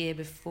of the year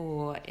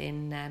before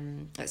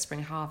at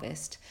Spring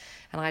Harvest.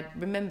 And I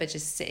remember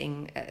just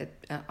sitting,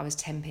 I was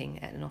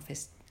temping at an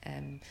office,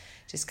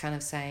 just kind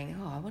of saying,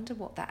 I wonder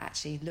what that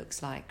actually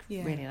looks like,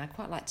 really. And I'd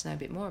quite like to know a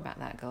bit more about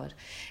that, God.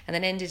 And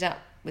then ended up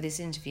with this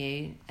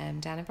interview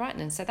down in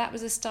Brighton. And so that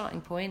was a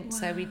starting point. Wow.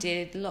 So we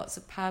did lots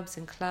of pubs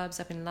and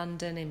clubs up in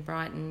London, in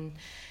Brighton.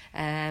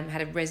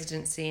 Had a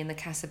residency in the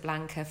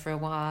Casablanca for a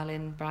while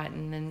in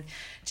Brighton, and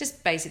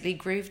just basically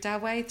grooved our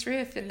way through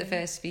it for the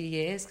first few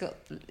years. Got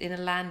in a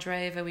Land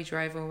Rover, we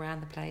drove all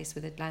around the place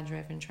with a Land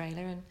Rover and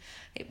trailer, and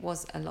it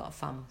was a lot of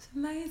fun. It's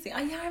amazing.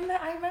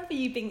 I remember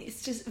you being,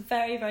 it's just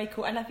very, very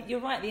cool. And I think you're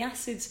right, the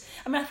acids,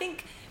 I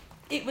think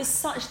it was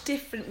such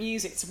different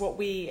music to what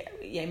we,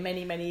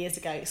 many, many years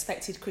ago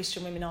expected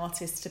Christian women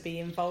artists to be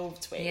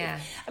involved with. Yeah.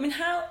 I mean,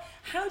 how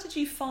did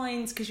you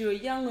find, because you're a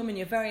young woman,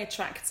 you're very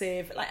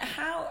attractive, like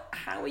how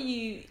are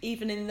you,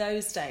 even in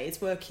those days,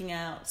 working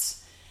out,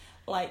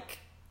 like,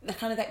 the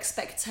kind of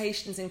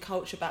expectations in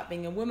culture about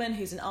being a woman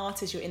who's an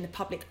artist? You're in the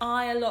public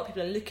eye a lot,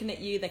 people are looking at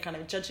you, they're kind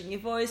of judging your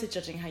voice, they're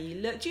judging how you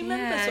look. Do you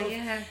remember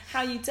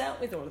how you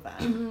dealt with all of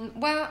that?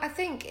 Well, I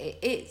think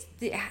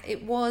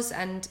it was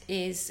and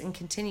is and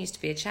continues to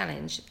be a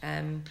challenge.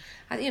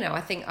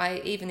 I think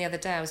even the other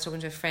day I was talking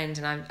to a friend,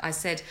 and I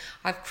said,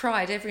 I've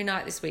cried every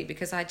night this week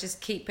because I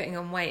just keep putting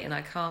on weight and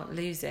I can't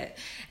lose it.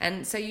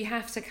 And so you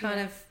have to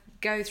kind of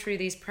go through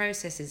these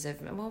processes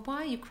of, well, why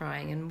are you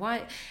crying, and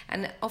why?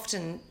 And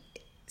often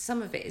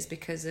some of it is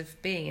because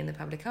of being in the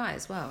public eye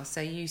as well.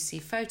 So you see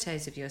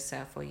photos of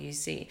yourself, or you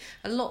see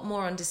a lot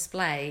more on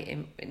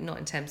display, not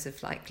in terms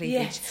of like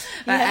cleavage,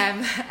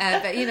 but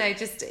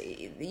just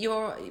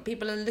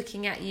people are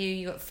looking at you.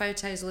 You've got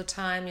photos all the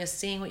time. You're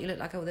seeing what you look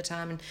like all the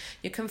time, and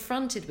you're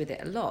confronted with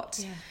it a lot.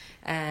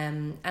 Yeah.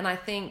 And I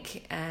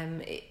think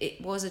it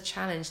was a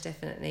challenge,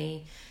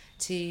 definitely,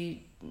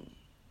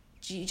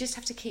 you just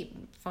have to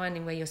keep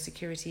finding where your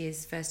security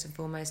is first and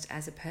foremost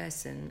as a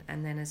person,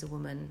 and then as a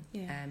woman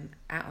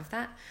out of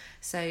that.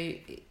 So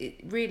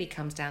it really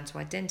comes down to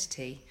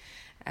identity,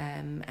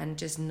 and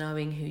just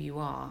knowing who you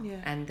are,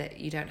 and that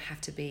you don't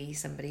have to be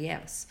somebody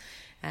else.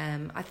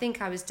 I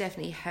think I was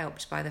definitely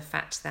helped by the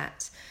fact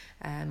that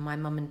my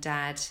mum and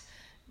dad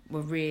were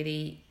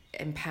really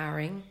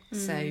empowering.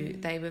 So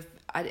they were...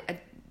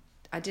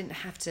 I didn't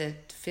have to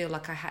feel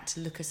like I had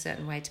to look a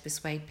certain way to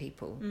persuade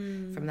people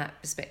from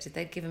that perspective.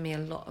 They'd given me a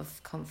lot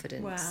of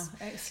confidence. Wow,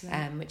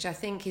 excellent. Which I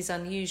think is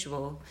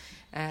unusual.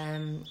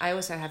 I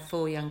also have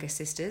 4 younger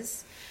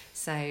sisters,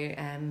 so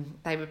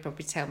they would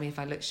probably tell me if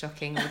I look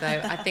shocking,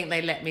 although I think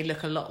they let me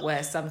look a lot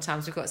worse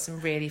sometimes. We've got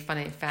some really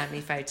funny family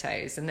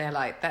photos, and they're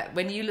like, "That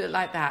when you look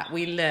like that,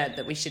 we learned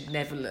that we should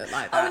never look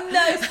like that." Oh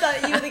no,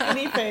 so you were the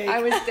guinea pig. I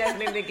was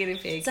definitely the guinea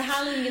pig. So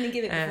how long are you going to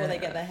give it before they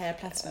get their hair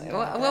platinum?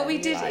 Well, we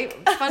did.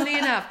 Funny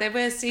enough, there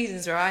were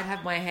seasons where I'd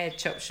have my hair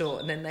chopped short,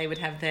 and then they would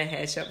have their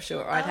hair chopped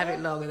short, or I'd have it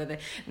long, and then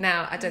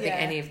now I don't think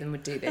any of them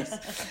would do this.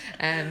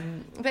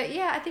 But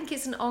yeah, I think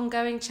it's an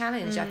ongoing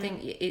challenge. I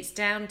think it's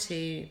down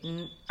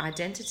to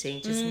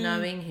identity, just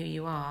knowing who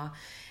you are,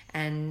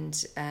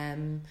 and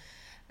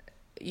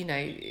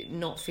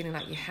not feeling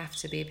like you have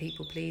to be a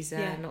people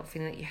pleaser, not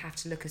feeling like you have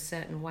to look a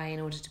certain way in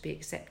order to be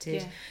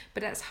accepted.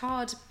 But that's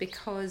hard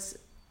because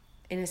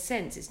in a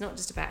sense, it's not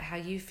just about how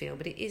you feel,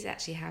 but it is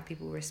actually how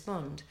people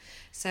respond.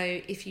 So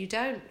if you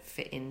don't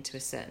fit into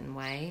a certain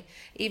way,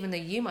 even though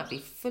you might be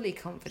fully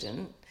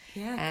confident,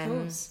 of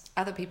course,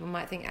 other people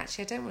might think,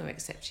 actually, I don't want to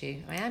accept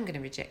you. I am going to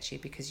reject you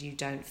because you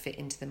don't fit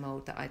into the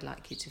mould that I'd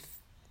like you to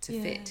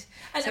fit.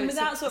 And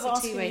without sort of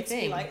asking you to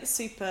be like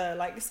super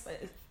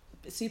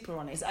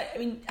honest, I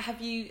mean,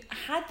 have you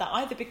had that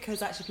either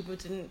because actually people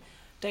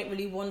don't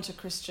really want a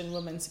Christian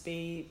woman to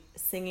be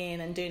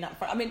singing and doing that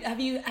for, I mean, have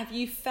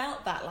you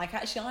felt that, like,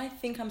 actually I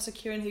think I'm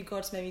secure in who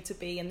God's made me to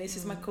be, and this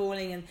is my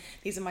calling, and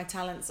these are my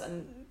talents,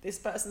 and this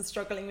person's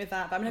struggling with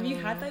that? But I mean, have you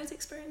had those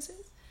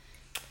experiences?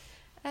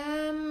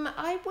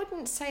 I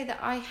wouldn't say that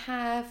I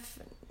have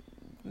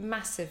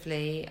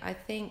massively. I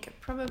think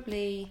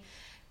probably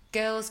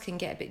girls can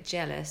get a bit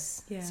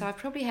jealous. Yeah. So I've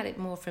probably had it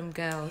more from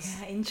girls.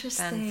 Yeah,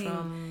 interesting.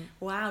 Than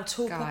from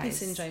tall poppy guys.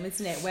 syndrome,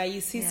 isn't it? Where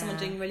you see someone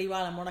doing really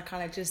well and want to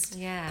kind of just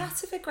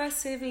passive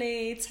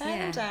aggressively turn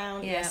them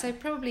down. Yeah, so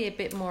probably a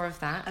bit more of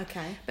that.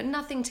 Okay. But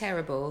nothing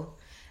terrible.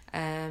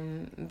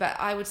 But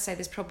I would say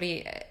there's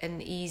probably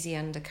an easy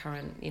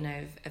undercurrent, you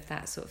know, of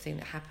that sort of thing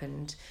that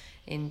happened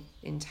in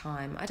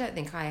time. I don't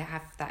think I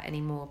have that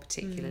anymore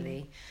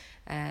particularly.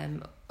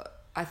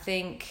 I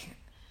think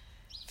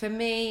for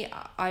me,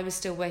 I was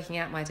still working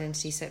out my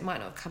identity, so it might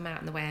not have come out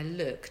in the way I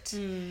looked,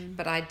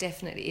 but it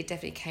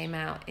definitely came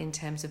out in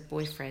terms of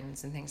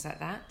boyfriends and things like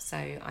that. So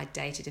I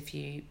dated a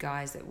few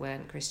guys that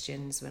weren't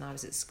Christians when I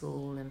was at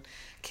school, and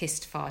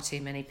kissed far too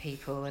many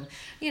people, and,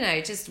 you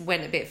know, just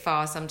went a bit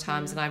far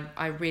sometimes, and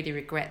I really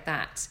regret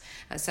that.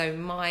 So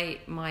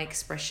my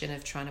expression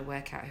of trying to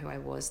work out who I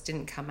was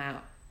didn't come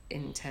out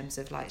in terms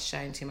of like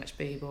showing too much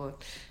boob or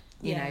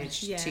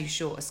too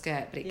short a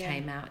skirt, but it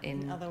came out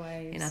in other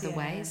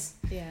ways.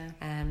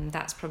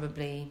 That's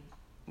probably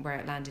where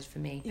it landed for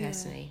me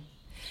personally.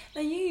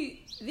 Now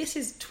this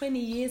is 20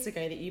 years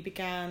ago that you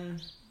began.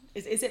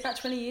 Is it about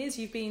 20 years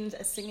you've been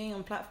singing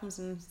on platforms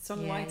and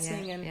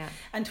songwriting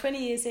and 20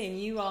 years in,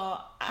 you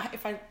are,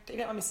 if I don't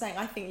know what I'm saying,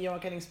 I think you are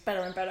getting better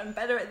and better and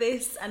better at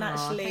this, and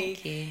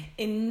actually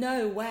in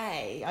no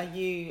way are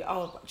you,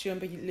 do you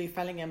remember Lou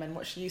Fellingham and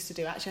what she used to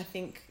do? Actually, I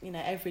think, you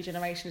know, every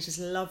generation just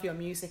love your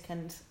music,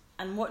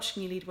 and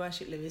watching you lead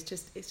worship, Lou, it's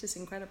just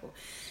incredible.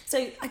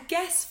 So I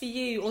guess for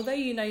you, although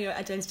you know your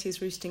identity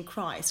is rooted in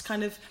Christ,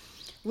 kind of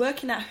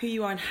working out who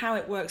you are and how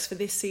it works for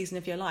this season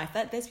of your life,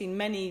 there's been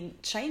many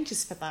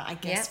changes for that, I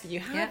guess, for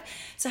you.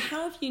 So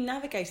how have you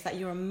navigated that?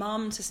 You're a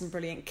mum to some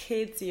brilliant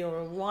kids, you're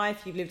a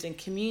wife, you've lived in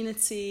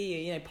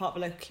community, you're, part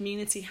of a local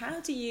community. How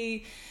do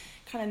you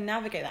kind of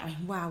navigate that? I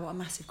mean, wow, what a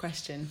massive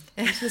question.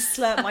 I just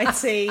slurp my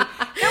tea. Go on,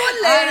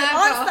 Lou,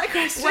 answer that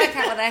question. Work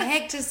out what the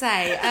heck to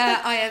say.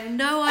 I have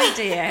no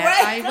idea.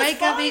 I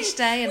wake up each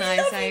day and I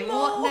say,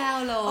 what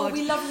now, Lord? Oh,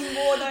 we love you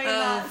more knowing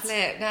that.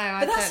 Flip. No, I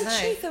but don't that's know. the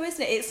truth though,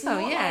 isn't it? It's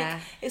not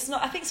like, it's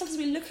not, I think sometimes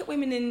we look at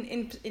women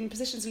in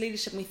positions of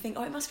leadership and we think,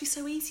 it must be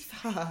so easy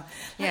for her.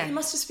 Like, it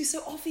must just be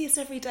so obvious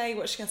every day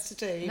what she has to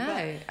do.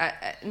 No,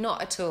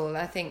 not at all.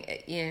 I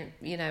think,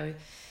 you know,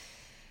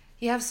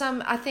 you have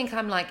some, I think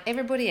I'm like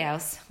everybody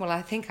else. Well,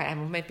 I think I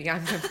am, or maybe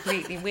I'm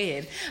completely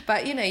weird.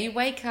 But, you know, you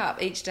wake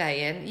up each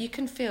day and you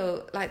can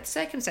feel like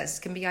circumstances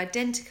can be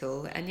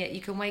identical, and yet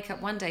you can wake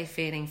up one day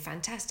feeling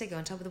fantastic,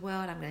 on top of the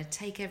world, I'm going to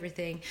take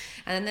everything.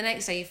 And then the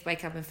next day you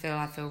wake up and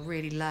I feel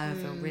really low, I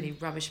feel really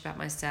rubbish about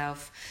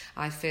myself.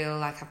 I feel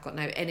like I've got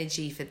no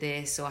energy for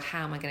this, or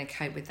how am I going to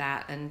cope with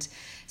that? And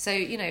so,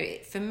 you know,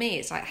 for me,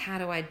 it's like, how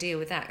do I deal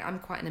with that? I'm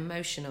quite an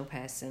emotional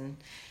person.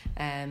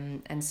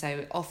 And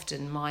so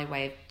often my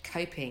way of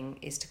coping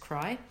is to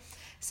cry.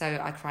 So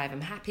I cry if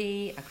I'm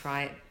happy, I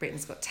cry at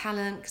Britain's Got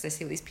Talent because I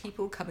see all these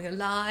people coming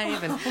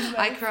alive, and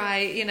I cry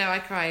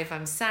if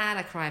I'm sad,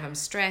 I cry if I'm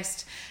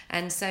stressed.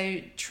 And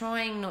so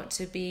trying not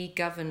to be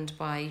governed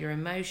by your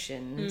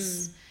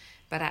emotions,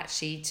 but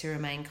actually to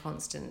remain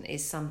constant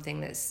is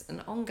something that's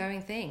an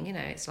ongoing thing. You know,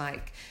 it's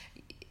like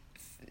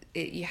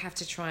you have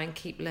to try and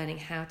keep learning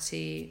how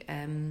to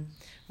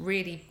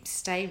really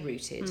stay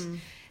rooted.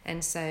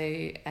 And so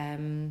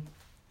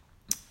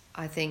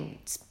I think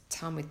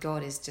time with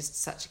God is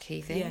just such a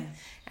key thing,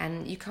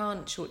 and you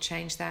can't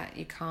shortchange that.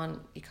 You can't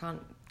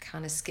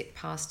kind of skip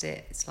past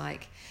it. It's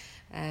like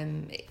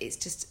it's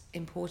just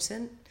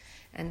important,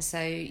 and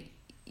so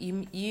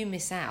you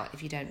miss out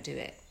if you don't do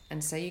it.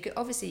 And so you could,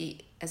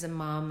 obviously, as a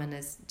mum and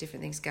as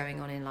different things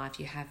going on in life,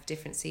 you have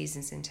different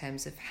seasons in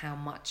terms of how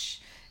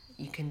much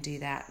you can do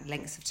that,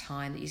 lengths of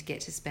time that you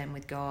get to spend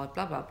with God,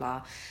 blah, blah,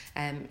 blah.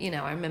 You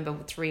know, I remember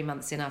 3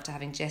 months in after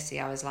having Jessie,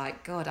 I was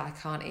like, God, I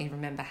can't even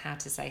remember how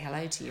to say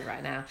hello to you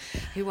right now.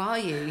 Who are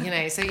you? You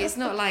know, so it's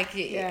not like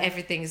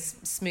everything's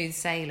smooth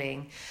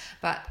sailing.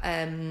 But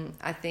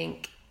I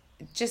think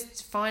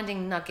just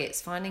finding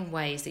nuggets, finding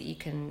ways that you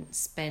can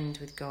spend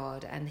with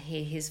God and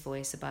hear his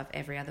voice above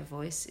every other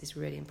voice is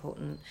really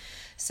important.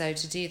 So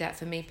to do that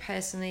for me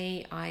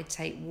personally, I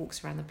take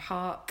walks around the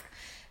park,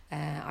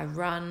 I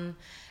run,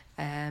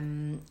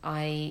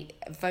 I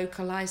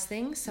vocalize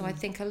things. So I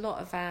think a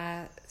lot of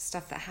our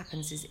stuff that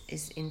happens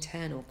is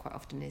internal quite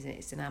often, isn't it?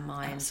 It's in our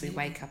minds. Absolutely.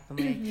 We wake up and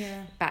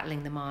we're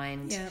battling the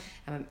mind, Yeah.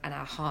 and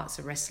our hearts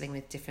are wrestling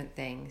with different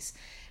things.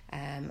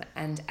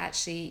 And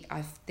actually,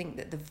 I think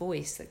that the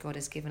voice that God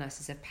has given us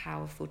is a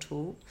powerful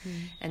tool.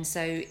 And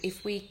so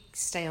if we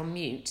stay on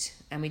mute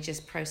and we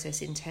just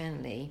process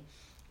internally,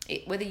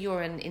 whether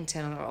you're an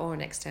internal or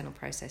an external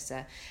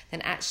processor,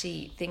 then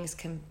actually things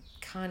can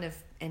kind of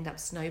end up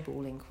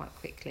snowballing quite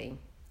quickly.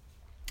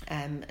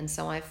 And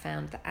so I've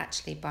found that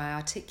actually by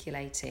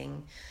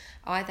articulating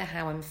either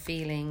how I'm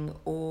feeling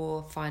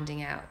or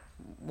finding out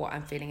what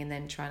I'm feeling and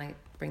then trying to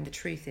bring the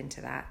truth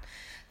into that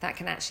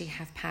can actually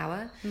have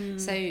power.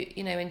 So,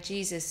 you know, when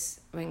Jesus,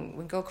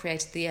 when God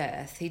created the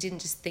earth, he didn't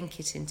just think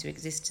it into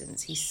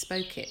existence, he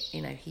spoke it,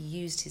 you know, he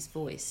used his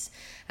voice.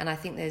 And I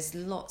think there's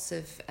lots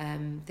of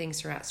things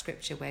throughout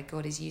scripture where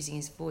God is using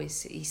his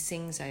voice. He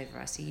sings over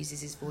us, he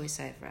uses his voice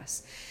over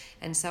us.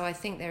 And so I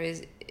think there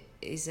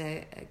is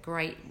a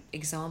great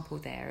example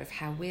there of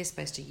how we're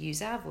supposed to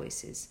use our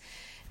voices,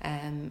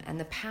 and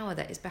the power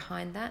that is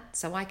behind that.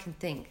 So I can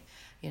think,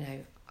 you know,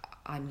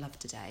 I'm loved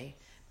today.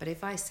 But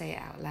if I say it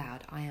out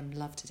loud, I am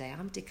loved today,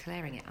 I'm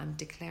declaring it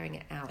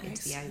out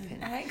into the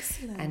open.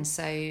 Excellent. And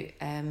so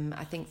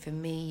I think for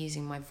me,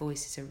 using my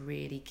voice is a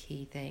really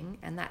key thing.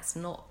 And that's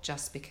not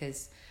just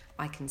because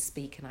I can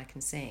speak and I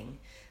can sing,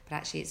 but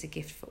actually it's a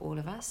gift for all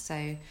of us.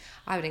 So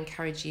I would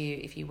encourage you,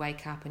 if you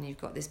wake up and you've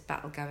got this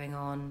battle going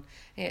on,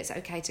 you know, it's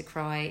okay to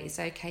cry, it's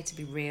okay to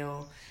be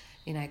real.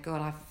 You know,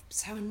 God, I'm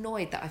so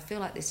annoyed that I feel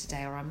like this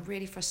today, or I'm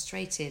really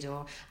frustrated,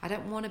 or I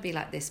don't want to be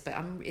like this, but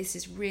this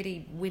is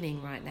really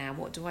winning right now.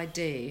 What do I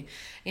do?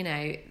 You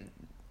know,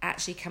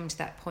 actually come to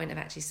that point of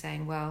actually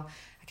saying, well,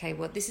 okay,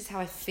 well, this is how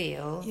I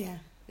feel. Yeah.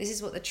 This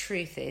is what the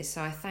truth is.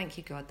 So I thank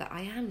you, God, that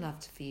I am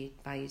loved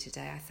by you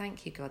today. I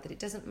thank you, God, that it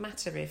doesn't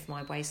matter if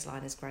my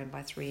waistline has grown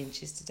by 3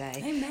 inches today.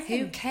 Amen.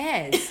 Who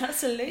cares?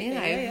 Absolutely. You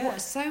know, yeah.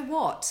 so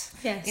what?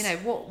 Yes. You know,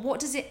 what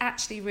does it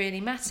actually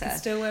really matter? You can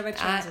still wear red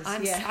trousers.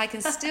 I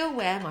can still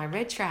wear my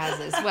red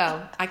trousers.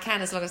 Well, I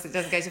can, as long as it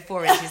doesn't go to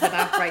 4 inches, then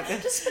I'll break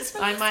them.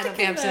 I might not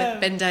be able to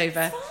bend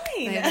over.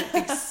 Fine. They have a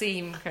big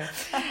seam.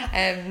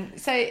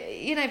 So,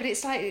 you know, but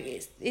it's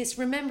like, it's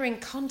remembering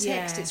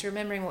context. Yeah. It's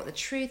remembering what the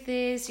truth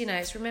is. You know,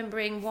 it's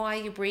remembering why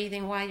you're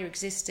breathing, why you're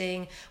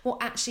existing,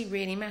 what actually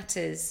really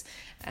matters.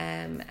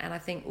 And I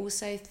think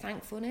also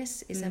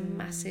thankfulness is a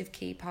massive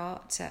key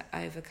part to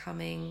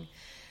overcoming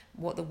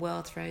what the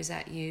world throws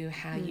at you,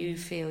 how you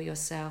feel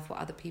yourself, what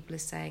other people are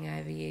saying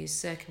over you,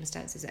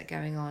 circumstances that are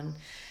going on.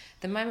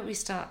 The moment we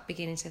start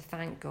beginning to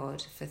thank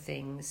God for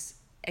things,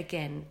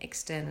 again,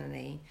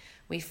 externally,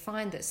 we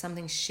find that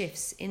something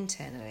shifts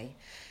internally.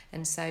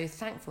 And so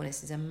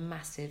thankfulness is a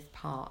massive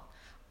part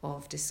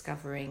of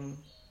discovering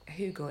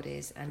who God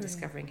is and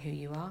discovering who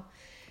you are.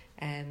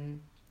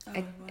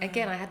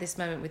 Again, I had this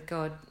moment with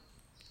God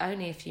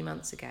only a few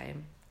months ago,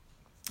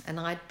 and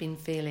I'd been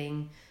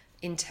feeling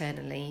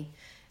internally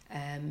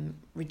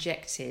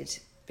rejected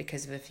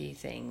because of a few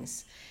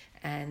things,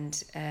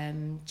 and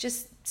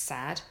just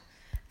sad.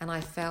 And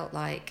I felt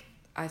like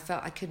I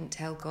couldn't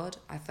tell God.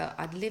 I felt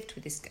I'd lived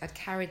with this, I'd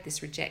carried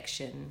this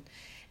rejection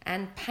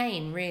and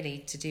pain,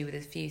 really, to do with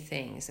a few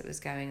things that was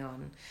going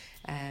on.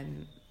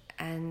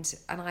 And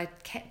I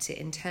kept it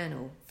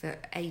internal for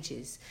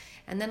ages.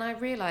 And then I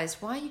realised,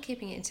 why are you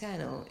keeping it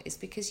internal? It's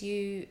because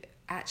you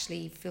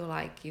actually feel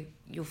like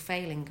you're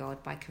failing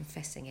God by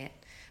confessing it.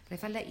 But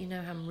if I let you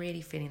know how I'm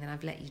really feeling, then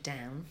I've let you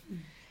down.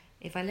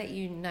 If I let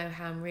you know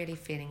how I'm really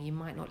feeling, you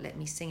might not let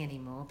me sing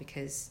anymore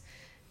because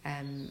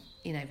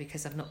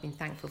because I've not been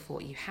thankful for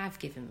what you have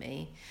given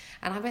me.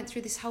 And I went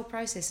through this whole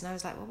process and I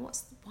was like, well,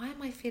 why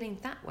am I feeling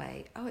that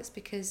way? Oh, it's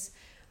because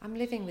I'm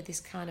living with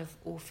this kind of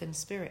orphan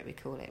spirit, we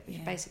call it,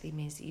 which basically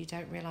means that you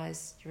don't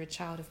realise you're a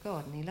child of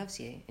God and he loves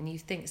you. And you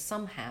think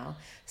somehow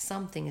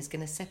something is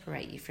going to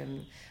separate you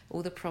from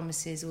all the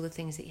promises, all the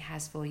things that he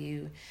has for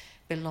you,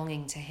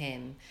 belonging to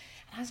him.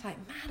 And I was like,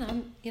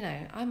 man,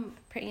 I'm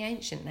pretty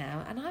ancient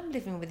now and I'm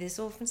living with this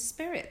orphan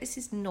spirit. This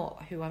is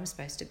not who I'm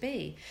supposed to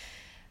be.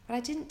 But I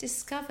didn't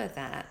discover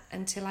that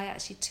until I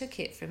actually took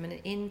it from an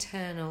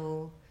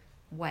internal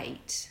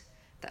weight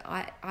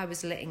that I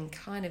was letting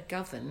kind of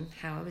govern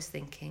how I was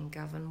thinking,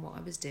 govern what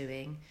I was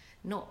doing,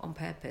 not on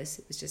purpose,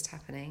 it was just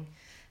happening,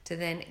 to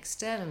then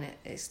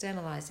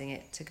externalizing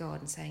it to God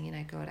and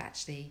saying, God,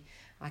 actually,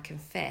 I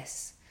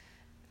confess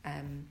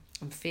I'm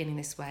feeling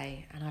this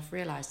way, and I've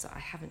realised that I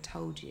haven't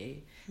told you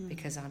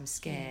because I'm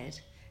scared,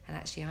 and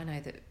actually I know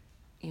that,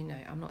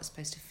 I'm not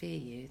supposed to fear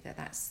you,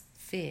 that's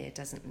fear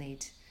doesn't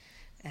need...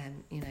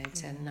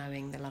 to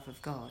knowing the love of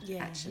God.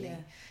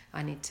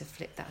 I need to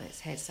flip that on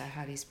its head. So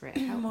Holy Spirit,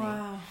 help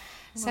me.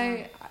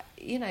 So,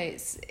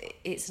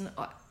 it's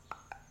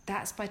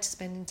that's by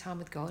spending time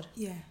with God.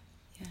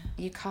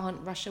 You can't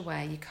rush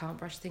away. You can't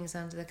brush things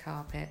under the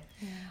carpet.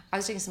 Yeah. I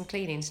was doing some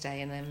cleaning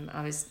today, and then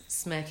I was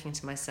smirking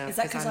to myself. Is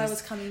that because I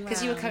was coming round?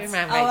 Because you were coming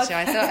round, Rachel. Okay.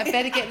 I thought I'd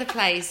better get the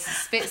place,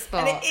 spit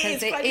spot,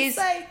 because it is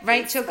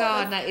Rachel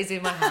Gardner is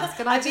in my house.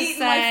 Can I I've just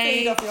eaten say? my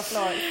feet off your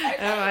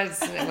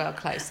floor. Well,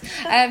 close.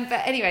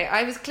 But anyway,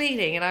 I was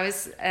cleaning, and I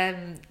was.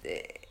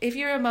 If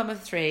you're a mum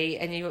of 3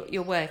 and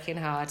you're working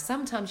hard,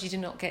 sometimes you do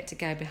not get to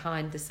go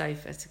behind the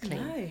sofa to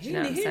clean. No, Do you know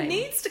what I'm who saying?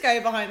 needs to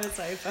go behind the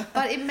sofa?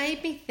 But it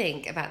made me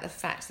think about the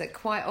fact that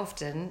quite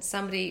often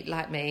somebody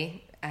like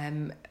me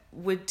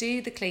would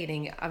do the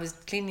cleaning. I was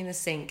cleaning the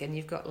sink, and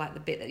you've got like the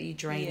bit that you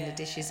drain the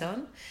dishes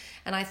on.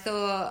 And I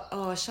thought,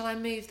 oh, shall I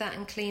move that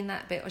and clean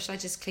that bit, or shall I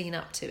just clean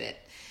up to it?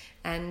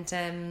 And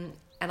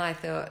I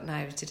thought,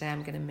 no, today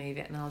I'm going to move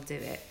it and I'll do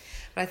it.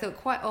 But I thought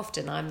quite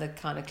often I'm the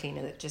kind of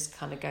cleaner that just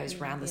kind of goes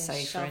round the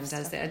sofa and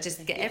does it, and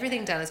just get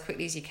everything done as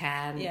quickly as you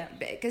can. Yeah.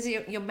 Because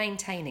you're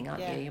maintaining,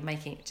 aren't you? You're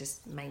making it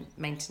just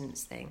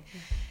maintenance thing.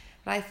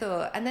 But I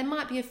thought, and there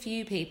might be a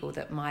few people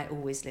that might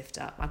always lift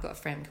up. I've got a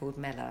friend called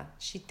Mella.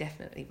 She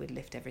definitely would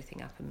lift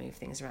everything up and move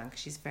things around,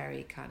 because she's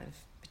very kind of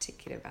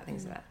particular about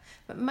things like that.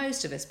 But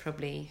most of us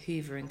probably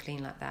hoover and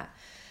clean like that.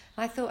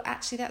 And I thought,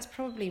 actually, that's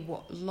probably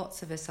what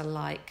lots of us are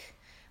like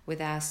with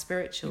our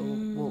spiritual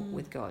walk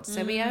with God.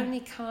 So we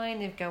only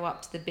kind of go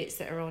up to the bits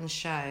that are on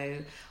show,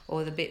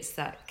 or the bits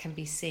that can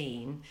be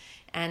seen,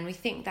 and we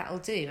think that'll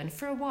do. And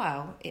for a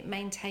while, it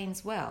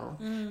maintains well.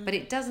 But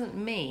it doesn't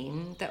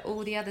mean that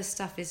all the other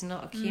stuff is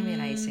not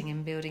accumulating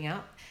and building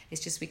up. It's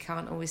just we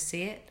can't always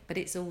see it, but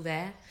it's all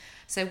there.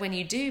 So when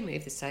you do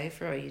move the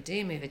sofa, or you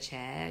do move a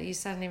chair, you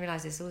suddenly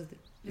realise there's all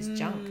this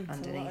junk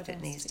underneath that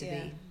needs to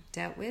be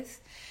dealt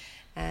with.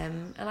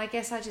 And I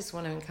guess I just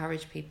want to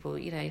encourage people,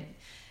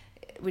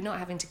 we're not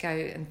having to go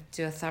and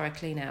do a thorough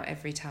clean out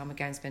every time we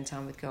go and spend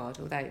time with God,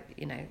 although,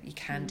 you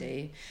can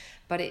do.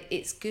 But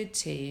it's good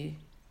to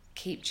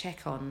keep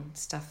check on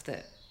stuff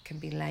that can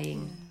be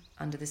laying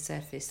under the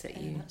surface that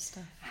you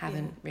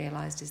haven't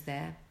realised is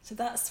there. So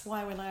that's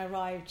why when I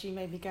arrived, you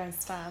made me go and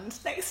stand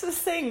next to the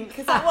sink.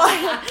 Is that why?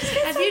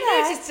 Have you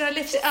noticed I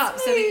lift it up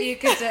so that you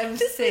could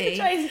see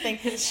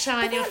and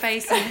shine your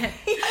face in it?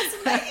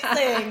 That's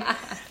amazing.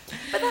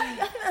 But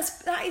I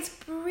think that is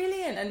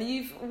brilliant,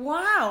 and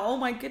oh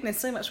my goodness,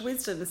 so much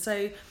wisdom.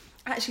 So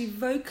actually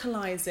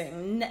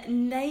vocalising,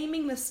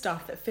 naming the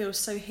stuff that feels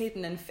so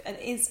hidden and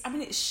is,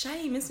 it's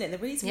shame, isn't it? The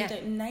reason we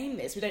don't name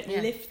this, we don't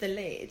lift the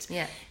lid,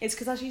 is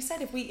because, as you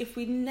said, if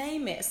we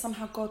name it,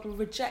 somehow God will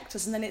reject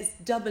us, and then it's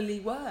doubly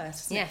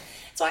worse. Isn't it?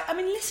 So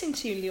listening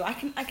to you, Lou, I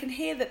can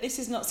hear that this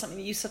is not something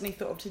that you suddenly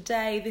thought of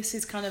today. This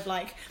is kind of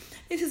like,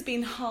 this has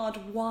been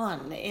hard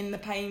won in the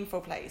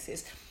painful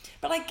places.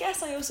 But I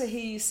guess I also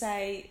hear you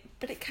say,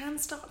 but it can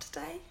start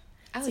today.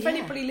 So if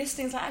anybody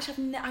listening is like,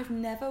 actually, I've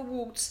never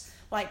walked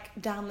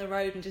down the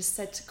road and just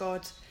said to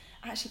God,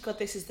 actually, God,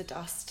 this is the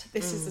dust.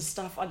 This is the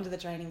stuff under the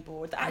draining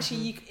board. That actually,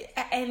 you,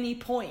 at any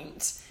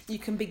point, you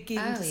can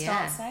begin to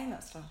start saying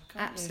that stuff.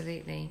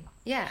 Absolutely.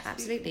 Yeah,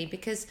 absolutely.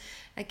 Because,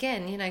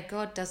 again,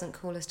 God doesn't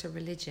call us to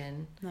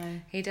religion.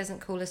 No. He doesn't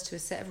call us to a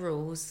set of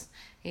rules.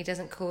 He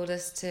doesn't call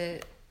us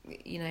to,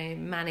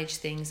 manage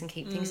things and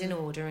keep things in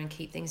order and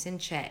keep things in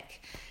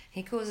check.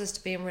 He calls us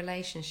to be in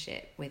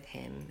relationship with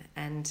him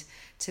and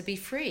to be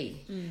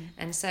free.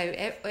 And so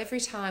every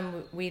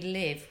time we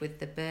live with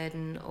the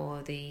burden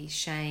or the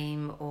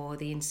shame or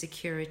the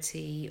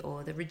insecurity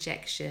or the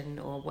rejection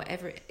or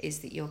whatever it is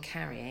that you're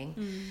carrying,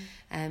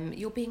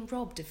 you're being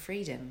robbed of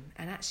freedom.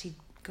 And actually,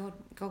 God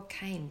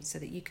came so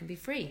that you can be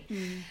free.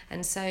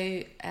 And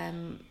so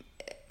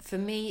for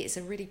me, it's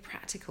a really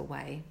practical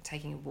way,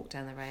 taking a walk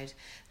down the road.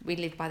 We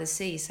live by the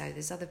sea, so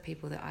there's other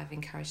people that I've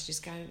encouraged to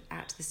just go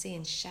out to the sea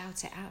and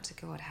shout it out to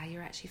God how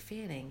you're actually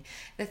feeling.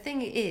 The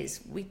thing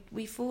is,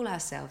 we fool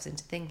ourselves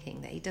into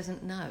thinking that he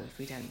doesn't know if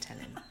we don't tell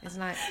him. It's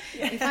like,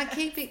 if I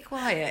keep it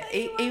quiet,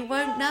 he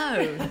won't know.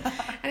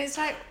 And it's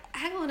like,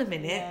 hang on a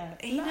minute,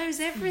 he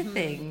knows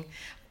everything.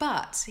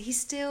 But he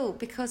still,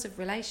 because of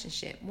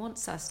relationship,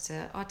 wants us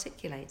to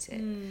articulate it.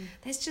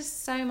 There's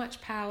just so much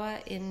power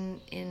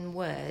in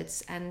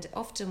words, and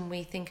often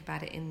we think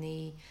about it in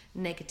the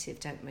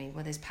negative, don't we?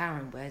 Well, there's power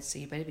in words, so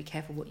you better be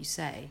careful what you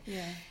say.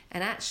 Yeah.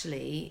 And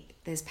actually,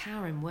 there's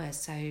power in words,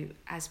 so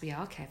as we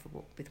are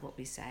careful with what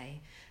we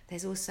say,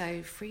 there's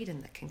also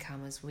freedom that can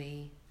come as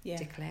we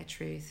declare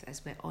truth,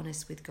 as we're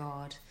honest with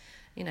God.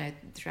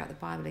 Throughout the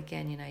Bible,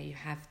 again, you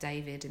have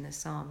David in the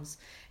Psalms.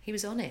 He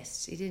was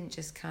honest. He didn't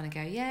just kind of go,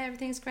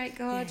 everything's great,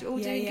 God, all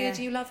doing good,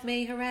 you love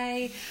me,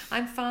 hooray,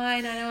 I'm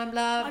fine, I know I'm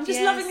loved. I'm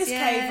just loving this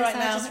cave right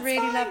now. I just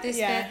really love this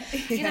bit.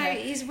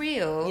 He's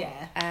real.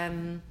 Yeah.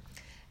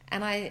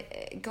 And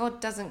God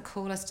doesn't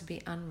call us to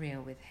be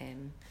unreal with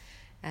him.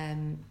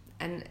 And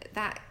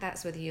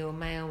that's whether you're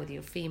male, whether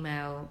you're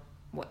female,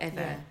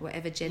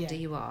 whatever gender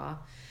you are.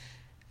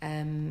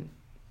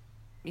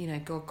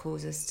 God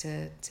calls us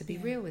to be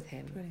real with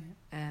him.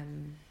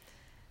 Brilliant.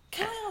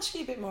 Can I ask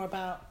you a bit more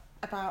about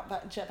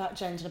that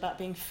gender and about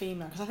being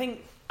female? Because I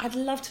think I'd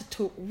love to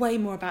talk way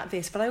more about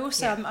this, but I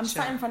also I'm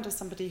sat in front of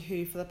somebody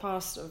who, for the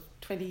past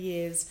 20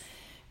 years,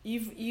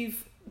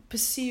 you've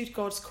pursued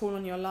God's call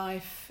on your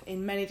life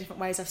in many different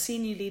ways. I've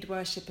seen you lead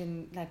worship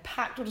in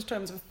packed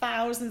auditoriums with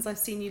thousands. I've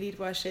seen you lead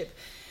worship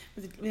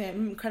with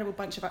an incredible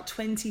bunch, about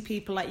 20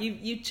 people. Like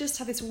you just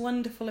have this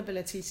wonderful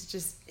ability to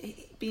just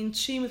be in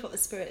tune with what the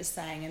Spirit is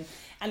saying,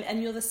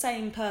 and you're the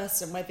same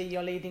person whether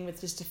you're leading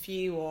with just a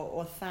few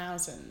or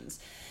thousands.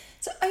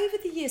 So over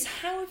the years,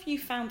 how have you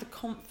found the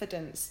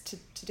confidence to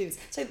do this?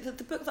 So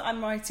the book that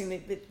I'm writing,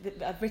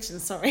 that I've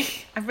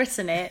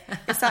written it.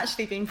 It's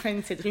actually been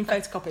printed, it's been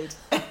photocopied.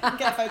 Get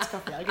a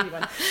photocopy, I'll give you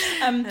one.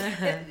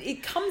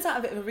 It comes out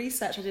of a bit of a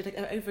research I did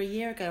over a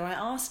year ago. I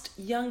asked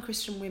young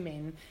Christian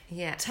women,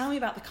 tell me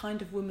about the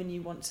kind of woman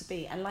you want to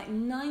be. And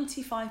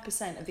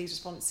 95% of these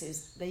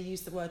responses, they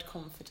use the word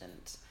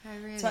confident. Oh,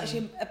 really? So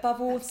actually, above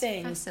all That's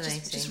things,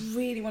 fascinating. just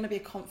really want to be a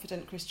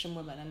confident Christian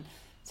woman. And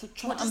so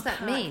what does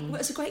that mean? Well,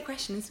 it's a great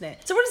question, isn't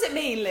it? So what does it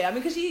mean, Leah?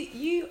 Because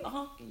you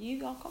are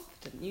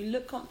confident. You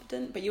look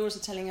confident, but you're also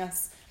telling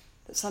us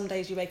that some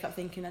days you wake up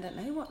thinking, I don't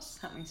know what's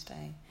happening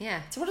today.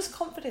 Yeah. So what does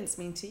confidence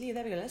mean to you?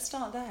 There we go. Let's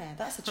start there.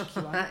 That's a tricky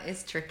one. That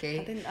is tricky.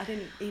 I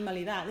didn't email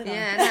you that, did I?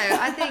 Yeah, no.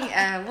 I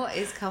think what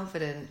is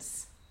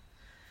confidence?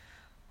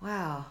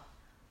 Wow.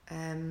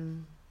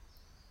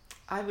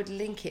 I would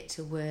link it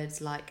to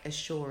words like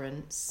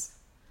assurance,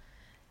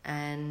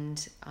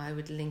 and I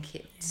would link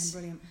it. Yeah,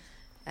 brilliant.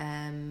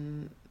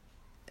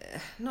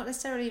 Not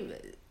necessarily,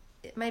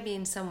 maybe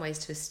in some ways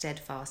to a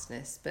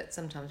steadfastness, but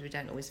sometimes we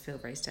don't always feel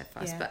very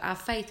steadfast. Yeah. But our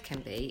faith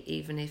can be,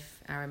 even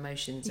if our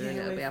emotions are a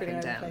little we're bit up and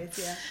feeling down.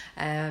 place,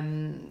 yeah.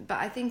 But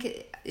I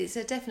think it's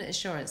a definite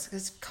assurance,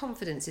 because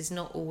confidence is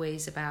not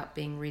always about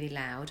being really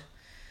loud.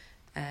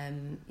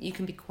 You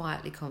can be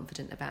quietly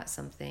confident about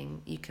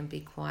something. You can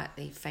be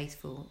quietly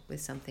faithful with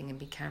something and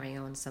be carrying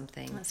on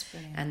something. That's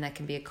brilliant. And there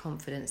can be a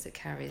confidence that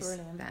carries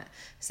Brilliant. that.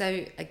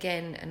 So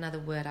again, another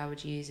word I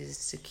would use is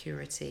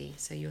security.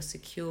 So you're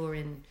secure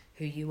in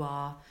who you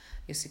are.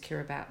 You're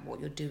secure about what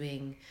you're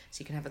doing.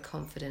 So you can have a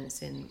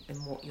confidence in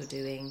what you're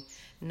doing,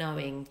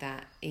 knowing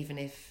that even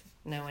if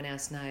no one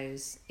else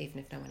knows, even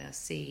if no one else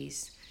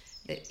sees,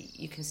 that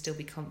you can still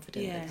be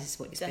confident that this is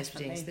what you're supposed to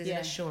be doing. So there's an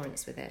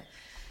assurance with it.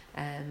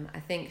 I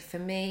think for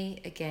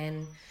me,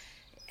 again,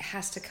 it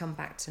has to come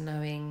back to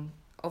knowing,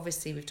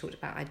 obviously we've talked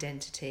about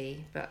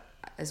identity, but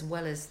as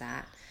well as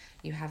that,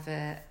 you have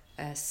a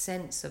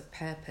sense of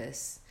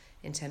purpose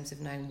in terms of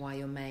knowing why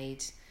you're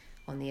made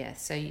on the earth.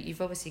 So you've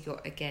obviously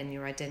got, again,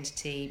 your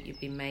identity. You've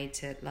been made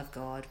to love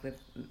God. We're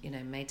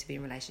made to be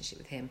in relationship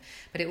with him.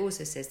 But it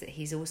also says that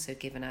he's also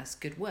given us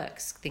good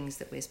works, things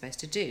that we're supposed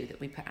to do, that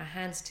we put our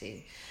hands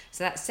to.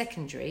 So that's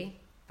secondary,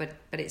 but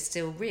it's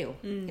still real.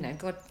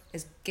 God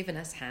has given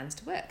us hands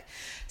to work.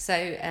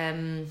 So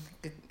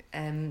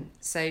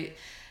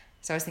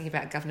so I was thinking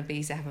about Governor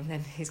Beezab, and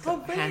then he's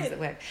got hands that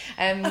work.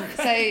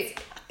 So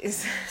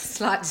it's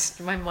slight.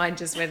 My mind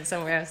just went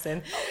somewhere else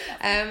then.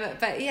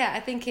 But yeah, I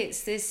think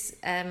it's this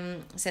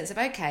sense of,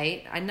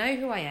 okay, I know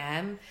who I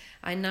am.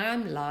 I know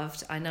I'm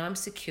loved. I know I'm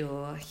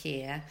secure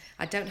here.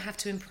 I don't have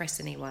to impress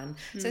anyone.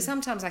 So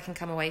sometimes I can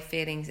come away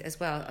feeling as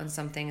well on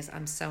some things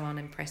I'm so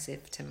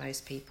unimpressive to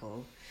most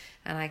people.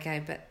 And I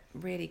go, but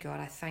really,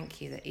 God, I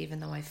thank you that even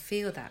though I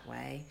feel that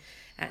way,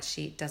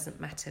 actually it doesn't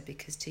matter,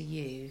 because to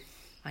you,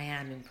 I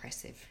am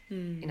impressive,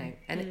 and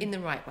in the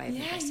right way of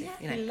impressive,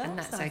 and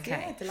that's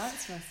okay. Yeah,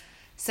 delights us.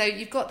 So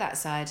you've got that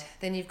side.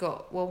 Then you've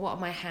got, well, what are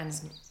my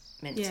hands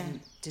meant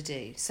to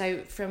do?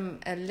 So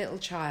from a little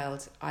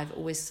child, I've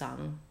always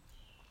sung,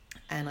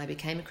 and I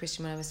became a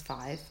Christian when I was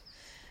 5,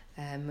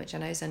 which I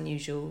know is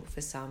unusual for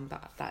some,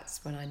 but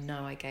that's when I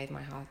know I gave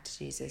my heart to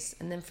Jesus.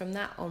 And then from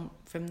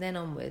then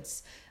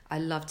onwards, I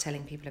love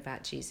telling people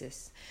about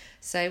Jesus.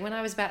 So when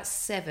I was about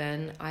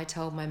 7, I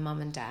told my mum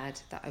and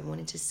dad that I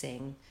wanted to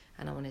sing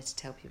and I wanted to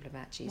tell people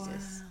about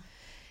Jesus. Wow.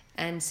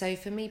 And so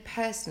for me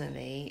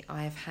personally,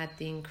 I have had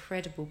the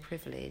incredible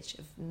privilege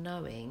of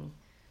knowing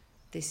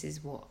this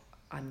is what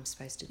I'm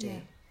supposed to do.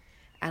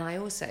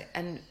 Yeah.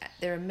 And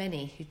there are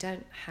many who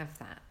don't have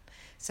that.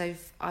 So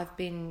I've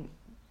been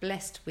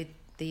blessed with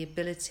the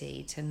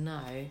ability to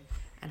know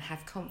and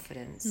have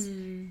confidence,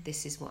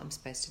 this is what I'm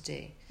supposed to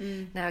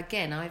do. Now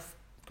again, I've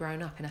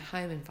grown up in a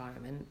home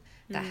environment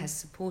that has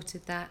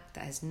supported that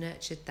has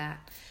nurtured that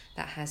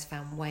has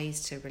found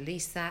ways to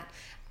release that.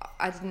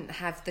 I didn't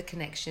have the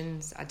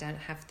connections. I don't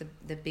have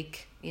the big,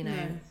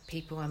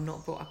 people. I'm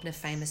not brought up in a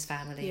famous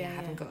family. I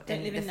haven't got the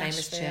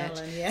famous church.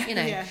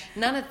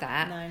 None of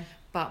that. No.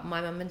 But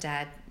my mum and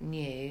dad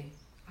knew,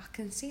 I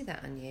can see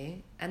that on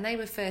you. And they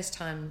were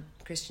first-time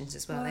Christians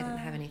as well. Wow. They didn't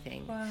have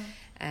anything. Wow.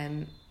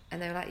 And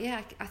they were like,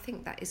 yeah, I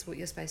think that is what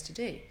you're supposed to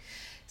do.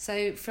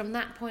 So from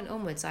that point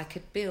onwards, I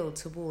could build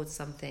towards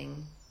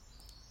something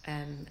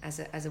as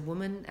a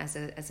woman, as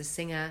a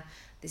singer.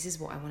 This is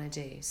what I want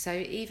to do. So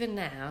even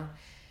now,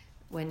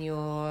 when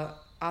you're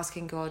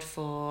asking God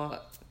for,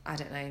 I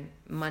don't know,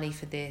 money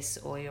for this,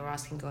 or you're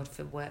asking God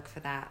for work for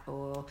that,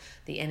 or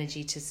the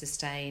energy to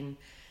sustain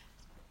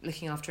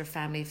looking after a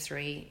family of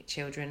 3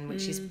 children,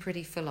 which is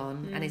pretty full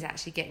on and is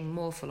actually getting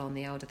more full on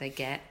the older they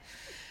get.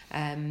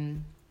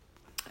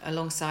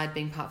 alongside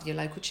being part of your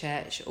local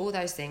church, all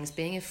those things,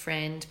 being a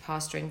friend,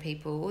 pastoring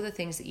people, all the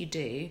things that you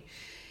do,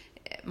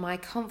 my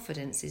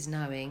confidence is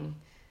knowing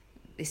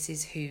this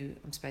is who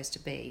I'm supposed to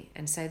be.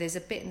 And so there's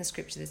a bit in the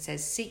scripture that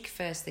says, seek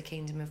first the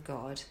kingdom of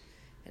God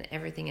and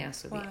everything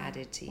else will be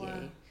added to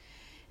you.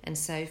 And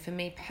so for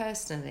me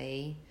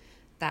personally,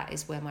 that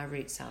is where my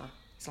roots are.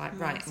 It's like,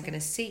 right, I'm going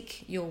to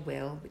seek your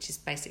will, which is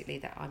basically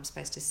that I'm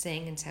supposed to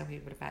sing and tell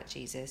people about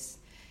Jesus,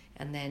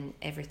 and then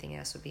everything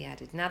else will be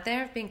added. Now, there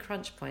have been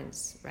crunch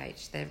points,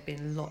 Rach. There have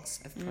been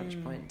lots of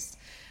crunch points.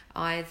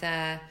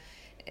 Either,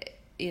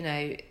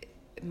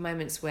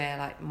 moments where,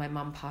 like, my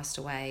mum passed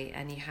away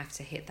and you have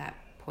to hit that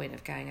point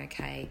of going,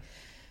 okay,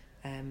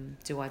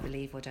 do I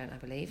believe or don't I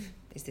believe?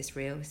 Is this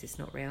real? Is this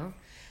not real?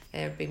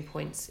 There have been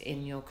points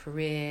in your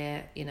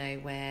career,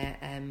 where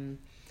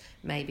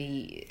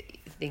maybe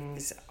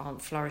things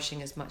aren't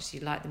flourishing as much as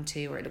you'd like them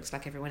to, or it looks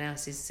like everyone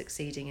else is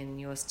succeeding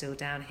and you're still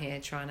down here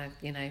trying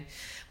to,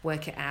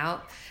 work it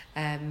out.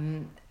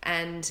 And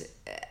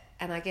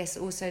I guess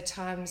also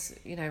times,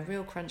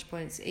 real crunch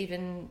points.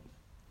 Even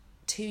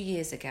 2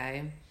 years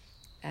ago,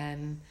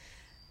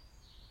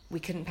 we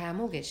couldn't pay our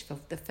mortgage for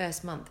the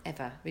first month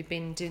ever. We've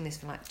been doing this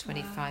for like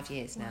 25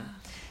 years now.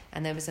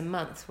 And there was a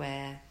month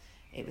where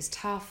it was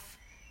tough,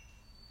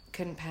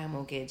 couldn't pay our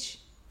mortgage,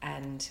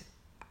 and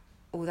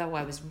although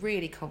I was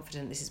really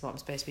confident this is what I'm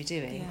supposed to be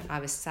doing, I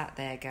was sat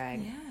there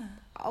going,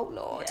 oh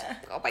Lord,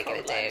 what am I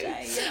going to do?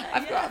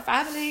 I've got a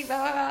family,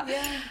 blah, blah, blah.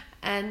 Yeah.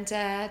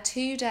 And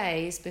 2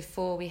 days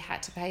before we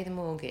had to pay the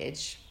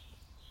mortgage,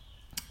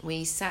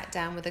 we sat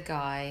down with a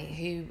guy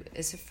who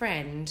is a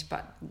friend,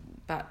 but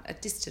a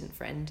distant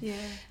friend. Yeah.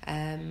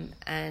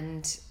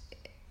 And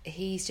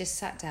he's just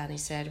sat down. He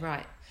said,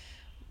 right,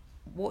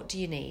 what do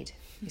you need?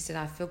 He said,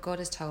 I feel God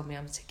has told me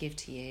I'm to give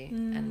to you,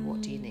 and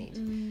what do you need?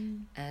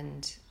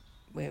 And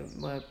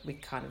we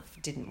kind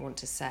of didn't want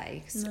to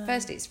say.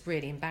 Firstly, it's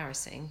really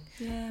embarrassing.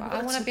 Yeah, but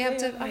I want to be able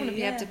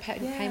to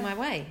pay my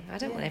way. I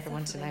don't want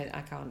everyone to know that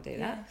I can't do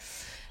that.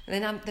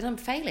 And then I'm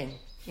failing,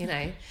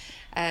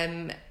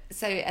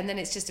 So and then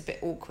it's just a bit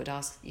awkward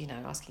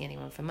asking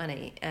anyone for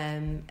money.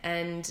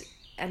 And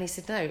he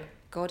said, no,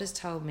 God has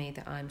told me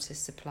that I'm to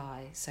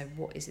supply. So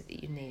what is it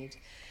that you need?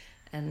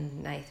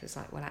 And Nath was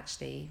like, well,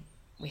 actually,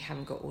 we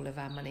haven't got all of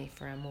our money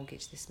for our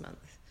mortgage this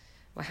month.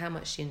 Well, how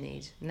much do you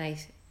need?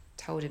 Nath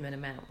told him an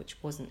amount which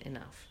wasn't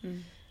enough.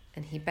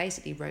 And he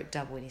basically wrote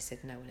double, and he said,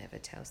 no one ever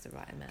tells the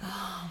right amount.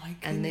 Oh, my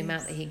goodness. And the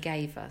amount that he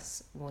gave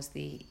us was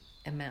the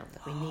amount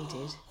that we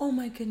needed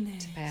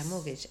to pay our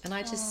mortgage. And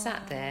I just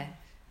sat there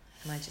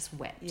and I just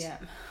wept. Yeah.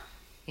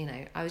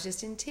 I was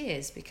just in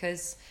tears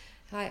because...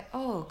 like,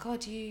 oh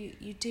God,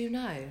 you do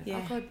know.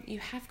 Yeah. Oh God, you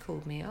have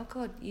called me. Oh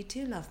God, you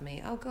do love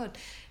me. Oh God,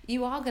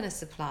 you are going to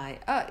supply.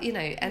 Oh,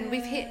 and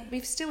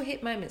we've still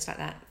hit moments like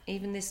that.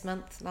 Even this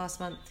month, last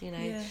month,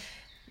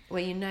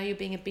 where you're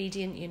being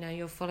obedient.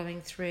 You're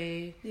following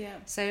through. Yeah.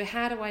 So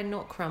how do I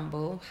not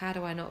crumble? How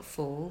do I not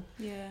fall?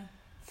 Yeah.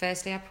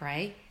 Firstly, I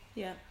pray.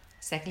 Yeah.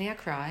 Secondly, I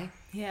cry.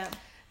 Yeah.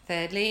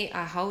 Thirdly,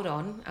 I hold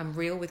on. I'm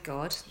real with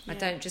God. Yeah. I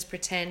don't just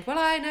pretend, well,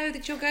 I know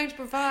that you're going to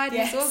provide.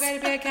 Yes. It's all going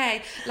to be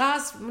okay.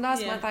 Last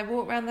month, I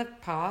walked around the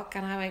park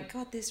and I went,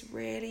 God, this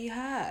really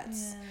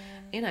hurts.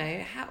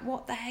 Yeah.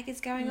 What the heck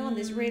is going on?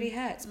 This really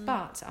hurts.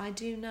 But I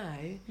do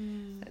know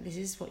that this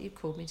is what you've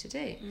called me to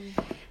do.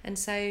 And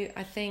so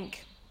I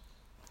think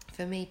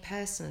for me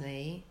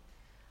personally,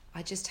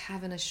 I just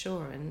have an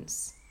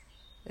assurance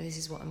that this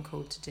is what I'm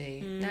called to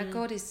do. Now,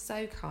 God is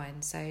so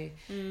kind, so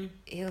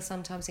he'll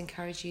sometimes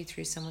encourage you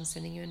through someone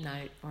sending you a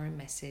note or a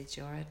message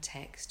or a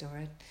text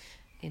or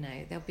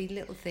there'll be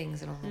little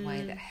things along the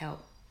way that help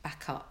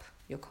back up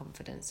your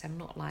confidence. I'm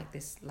not like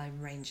this Lone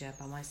Ranger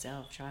by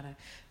myself trying to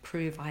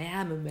prove I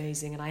am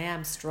amazing and I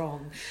am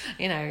strong.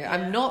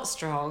 I'm not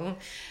strong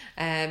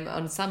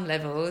on some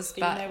levels,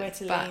 but you know where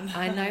to lean.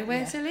 I know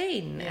where to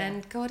lean,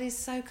 and God is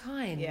so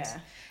kind.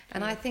 Yeah.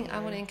 And I think I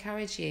want to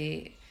encourage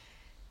you,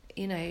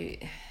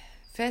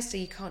 firstly,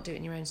 you can't do it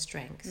in your own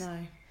strength. No.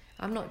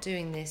 I'm not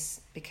doing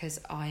this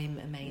because I'm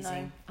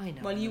amazing. No. I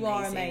know. Well, you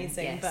are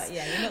amazing, yes. But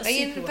you're not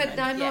Superwoman.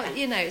 But I'm not,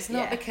 it's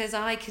not because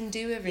I can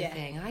do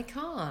everything. I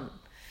can't.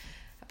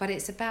 But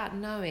it's about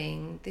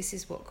knowing this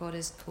is what God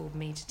has called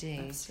me to do.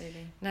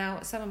 Absolutely.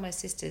 Now, some of my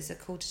sisters are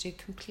called to do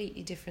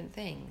completely different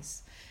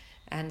things.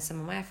 And some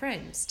of my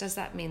friends. Does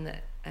that mean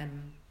that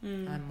I'm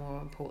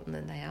more important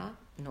than they are?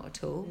 Not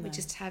at all. No. We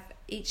just have,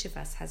 each of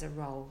us has a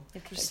role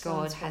that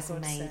God has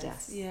made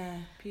us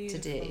to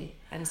do.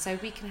 And so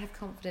we can have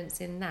confidence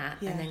in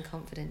that, and then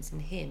confidence in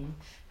him,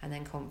 and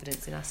then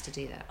confidence in us to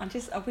do that.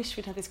 I wish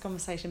we'd had this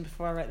conversation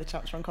before I wrote the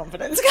chapter on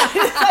confidence.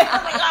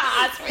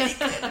 That's really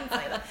good.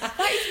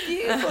 That is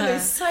beautiful.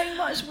 There's so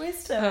much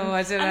wisdom. Oh,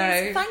 I don't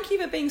know. Thank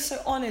you for being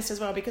so honest as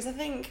well, because I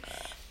think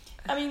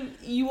I mean,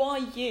 you are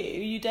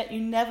you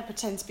never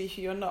pretend to be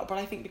who you're not, but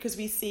I think because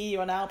we see you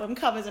on album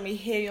covers and we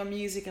hear your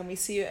music and we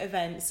see you at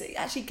events,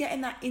 actually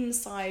getting that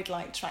inside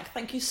track.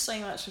 Thank you so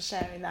much for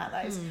sharing that.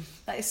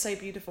 That is so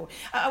beautiful.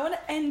 I want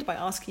to end by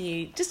asking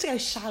you just to go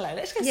shallow.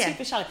 Let's go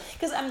super shallow,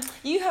 because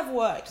you have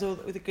worked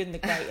with the good and the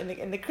great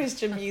in the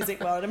Christian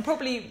music world, and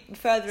probably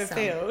further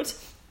afield.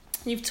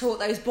 You've taught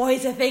those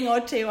boys a thing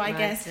or two, I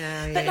guess.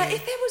 But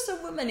if there was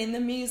a woman in the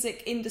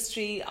music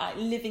industry,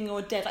 living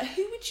or dead,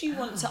 who would you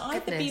want to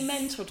either be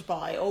mentored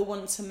by or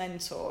want to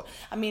mentor?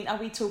 I mean, are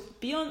we talking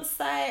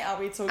Beyonce? Are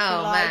we talking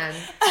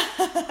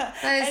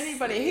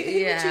anybody? Who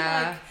would you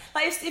like?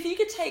 If you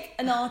could take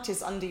an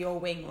artist under your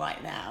wing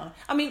right now,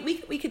 I mean,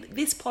 we could.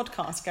 This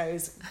podcast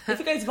goes,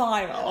 if it goes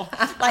viral,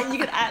 you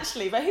could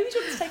actually. But who would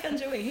you want to take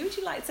under your wing? Who would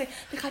you like to say?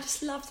 Look, I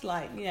just loved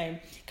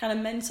kind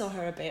of mentor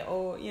her a bit,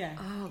 or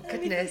Oh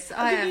goodness,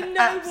 I have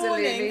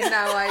absolutely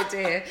no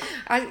idea.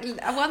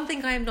 One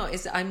thing I am not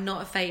is I'm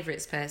not a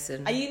favourites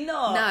person. Are you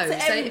not? No.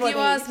 So if you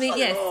ask me,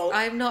 yes,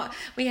 I'm not.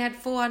 We had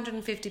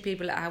 450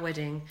 people at our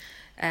wedding.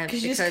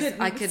 Because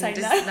I couldn't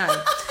just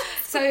no.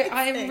 So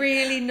I'm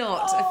really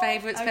not a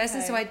favourites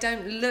person, so I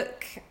don't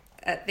look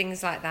at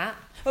things like that.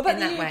 Well, but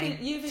the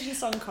Eurovision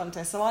Song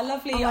Contest, so I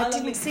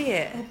didn't see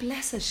it. Oh,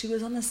 bless her, she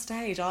was on the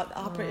stage,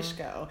 our British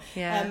girl,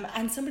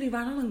 and somebody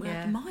ran on and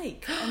grabbed the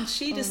mic, and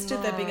she just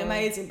stood there being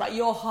amazing, but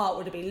your heart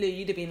would have been, Lou,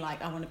 you'd have been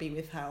like, I want to be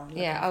with her.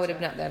 I would have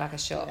been up there like a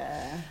shot.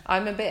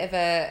 I'm a bit of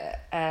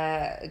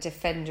a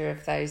defender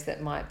of those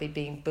that might be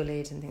being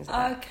bullied and things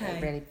like that.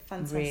 It really,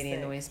 really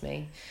annoys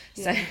me.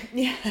 So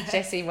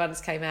Jesse once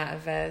came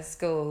out of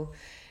school,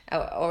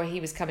 or he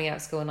was coming out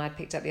of school, and I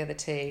picked up the other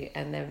two,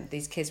 and then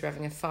these kids were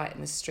having a fight in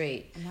the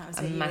street. And that was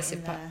a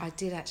massive I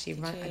did actually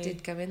run. I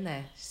did go in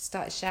there,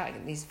 started shouting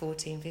at these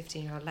 14,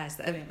 15-year-old lads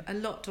that are a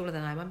lot taller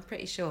than I am. I'm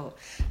pretty short,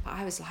 but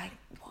I was like,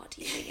 what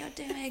do you think you're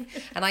doing?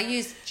 And I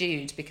used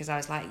Jude because I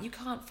was like, you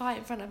can't fight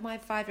in front of my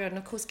 5-year-old. And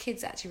of course,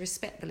 kids actually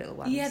respect the little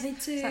ones. Yeah, they do.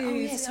 It's like, oh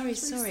yeah, sorry.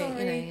 Sorry,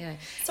 Anyway,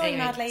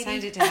 mad lady.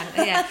 Toned it down.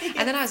 Yeah.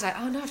 And then I was like,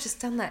 oh no, I've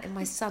just done that in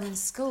my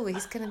son's school.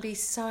 He's going to be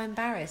so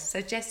embarrassed. So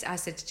I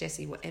said to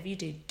Jessie, whatever you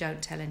do,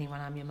 don't tell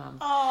anyone I'm your mum.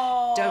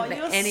 Oh, don't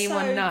let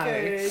anyone know.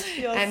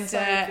 And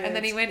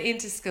then he went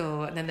into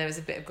school, and then there was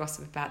a bit of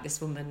gossip about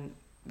this woman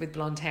with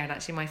blonde hair, and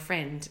actually my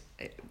friend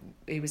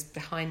who was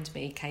behind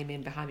me came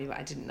in behind me, but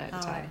I didn't know at the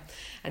time,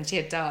 and she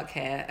had dark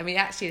hair, and we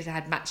actually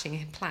had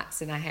matching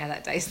plaits in our hair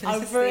that day,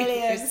 so brilliant.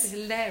 It was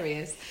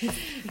hilarious.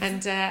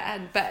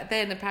 But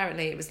then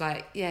apparently it was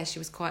like, yeah, she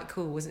was quite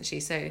cool, wasn't she?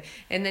 So,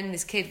 and then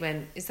this kid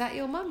went, is that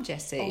your mum,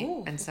 Jessie?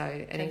 Oh, and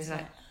he was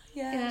like,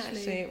 yeah,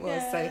 actually it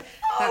was. So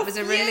that was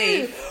a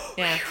relief.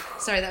 Yeah.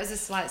 Sorry, that was a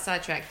slight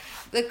sidetrack.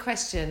 The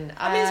question.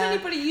 I mean, is there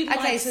anybody you'd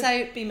like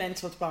to be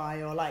mentored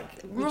by, or at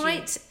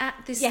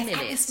this minute?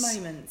 At this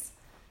moment.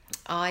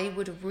 I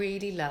would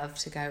really love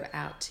to go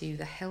out to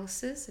the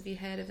Helsers. Have you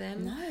heard of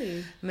them?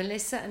 No.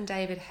 Melissa and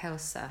David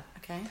Helser.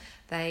 Okay.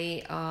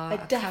 They're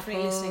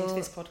definitely listening to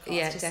this podcast.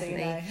 Yeah, definitely. So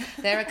you know.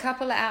 They're a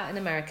couple out in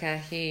America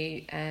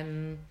who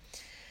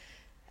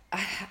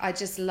I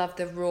just love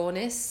the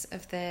rawness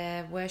of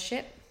their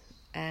worship.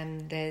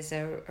 There's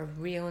a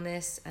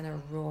realness and a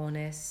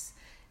rawness,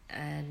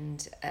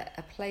 and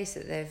a place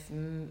that they've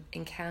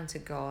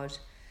encountered God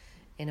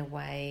in a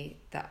way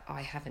that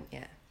I haven't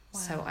yet. Wow.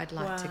 So I'd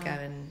like to go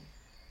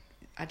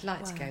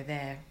to go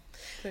there.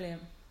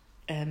 Brilliant.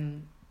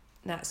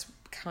 That's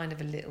kind of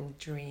a little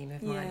dream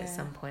of mine at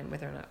some point.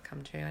 Whether or not it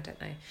come true, I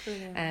don't know.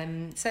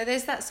 Brilliant. So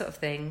there's that sort of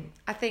thing.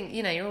 I think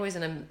you're always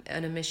on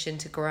a mission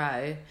to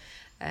grow.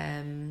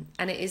 And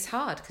it is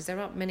hard because there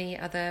aren't many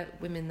other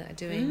women that are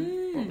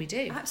doing what we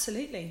do.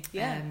 Absolutely,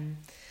 yeah.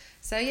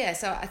 So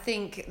I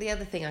think the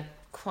other thing I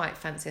quite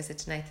fancy, I said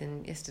to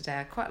Nathan yesterday,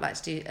 I quite like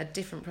to do a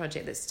different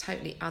project that's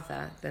totally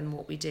other than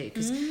what we do,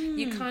 because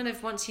you kind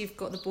of, once you've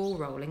got the ball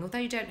rolling, although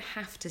you don't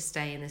have to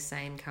stay in the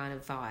same kind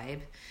of vibe,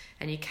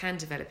 and you can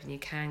develop and you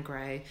can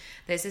grow,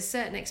 there's a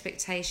certain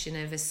expectation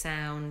of a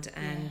sound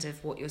and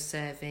of what you're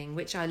serving,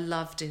 which I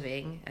love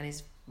doing and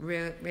is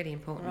really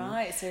important.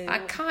 Right, so I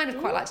kind of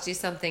quite like to do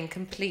something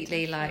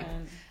completely I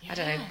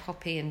don't know,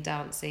 poppy and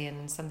dancey,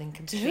 and something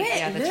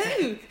completely other.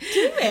 Do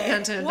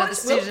it.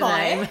 We'll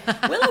buy it.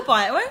 We'll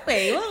buy it, won't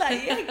we?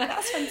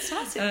 That's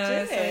fantastic.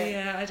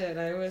 I don't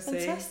know. We'll see.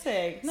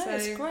 Fantastic. No,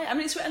 it's great. I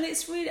mean,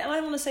 it's really, and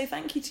I want to say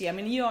thank you to you. I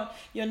mean,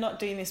 you're not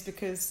doing this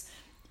because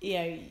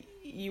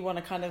you want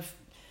to kind of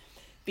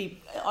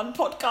be on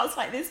podcasts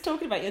like this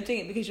talking about it. You're doing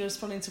it because you're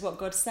responding to what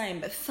God's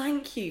saying. But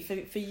thank you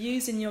for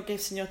using your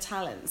gifts and your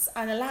talents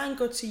and allowing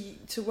God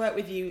to work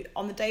with you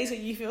on the days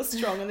when you feel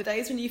strong and the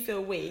days when you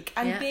feel weak,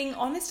 and being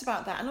honest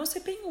about that, and also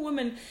being a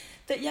woman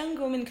that young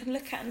women can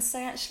look at and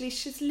say, actually,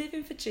 she's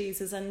living for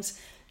Jesus, and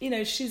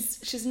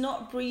she's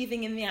not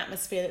breathing in the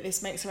atmosphere that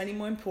this makes her any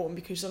more important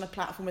because she's on a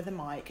platform with a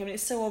mic. I mean,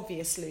 it's so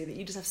obvious, Lou, that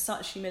you just have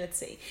such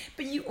humility,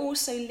 but you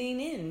also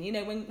lean in.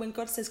 When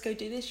God says go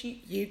do this,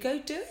 you go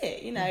do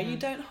it. You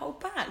don't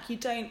hold back. You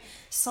don't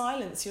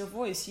silence your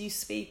voice. You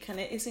speak, and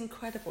it is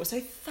incredible.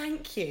 So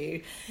thank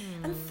you,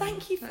 and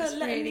thank you for letting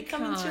really me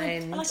come into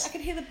it. kind. I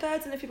can hear the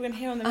birds, and if people can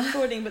hear on the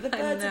recording, but the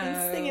birds have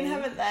been singing,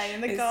 haven't they?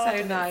 In the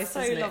garden, so nice, it's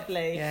so isn't it?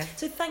 lovely. Yeah.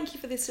 So thank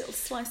you for this little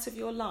slice of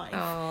your life.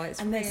 Oh,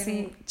 it's and there's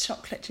really... some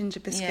chocolate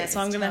ginger biscuits. Yeah, so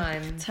I'm going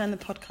time. to turn the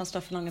podcast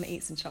off and I'm going to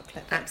eat some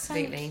chocolate. But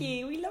Absolutely. Thank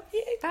you. We love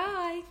you.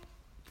 Bye.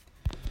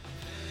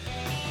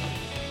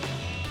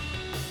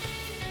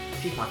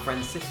 She's my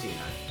friend's sister,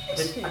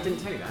 Is she? I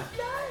didn't tell you that.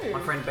 No. My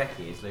friend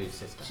Becky is Lou's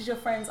sister. She's your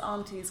friend's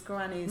auntie's,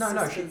 granny's, No,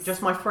 sister's. she's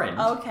just my friend.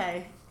 Oh,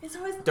 okay. It's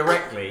always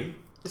Directly.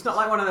 It's not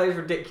like one of those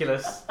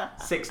ridiculous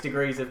 6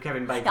 degrees of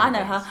Kevin Bacon. I know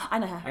things. her. I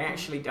know her. I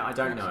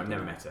don't know. I've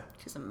never met her.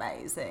 She's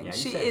amazing. Yeah, you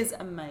she said. is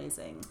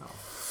amazing. Oh.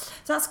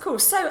 So that's cool.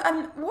 So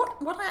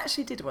what I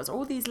actually did was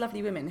all these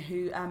lovely women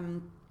who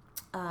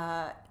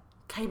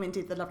came and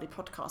did the lovely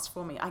podcast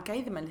for me, I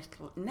gave them a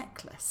little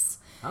necklace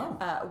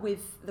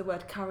with the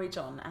word courage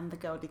on and the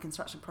Girl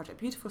Deconstruction Project.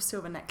 Beautiful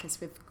silver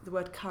necklace with the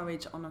word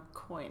courage on a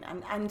coin.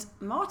 And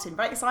Martin,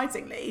 very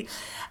excitingly,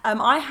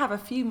 I have a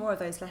few more of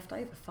those left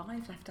over,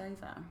 5 left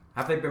over.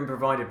 Have they been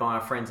provided by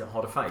our friends at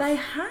Hod of Faith? They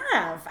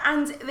have.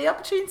 And the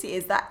opportunity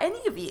is that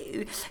any of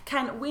you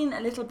can win a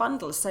little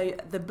bundle. So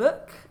the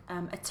book,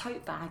 a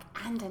tote bag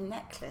and a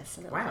necklace,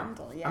 a little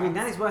bundle. Yes. I mean,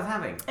 that is worth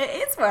having. It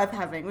is worth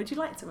having. Would you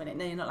like to win it?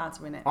 No, you're not allowed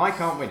to win it. I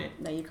can't win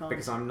it. No, you can't.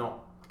 Because I'm not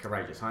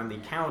courageous. I'm the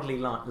cowardly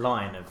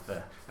lion of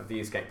the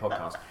Youthscape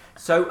podcast.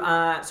 So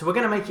we're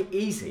going to make it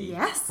easy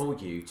for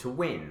you to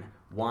win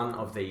one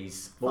of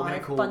these. What we're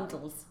going to call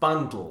bundles.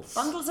 Bundles.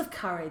 Bundles of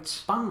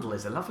courage. Bundle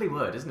is a lovely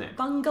word, isn't it?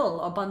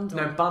 Bungle or bundle?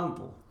 No,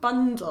 bundle.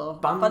 Bundle.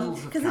 Bundles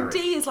of Because the courage.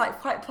 D is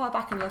like quite far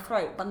back in your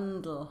throat.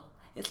 Bundle.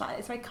 It's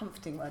a very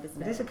comforting word,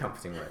 isn't it? It is a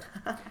comforting word.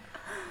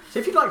 So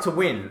if you'd like to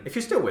win, if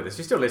you're still with us,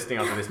 you're still listening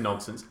after this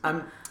nonsense,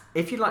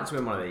 if you'd like to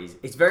win one of these,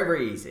 it's very,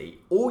 very easy.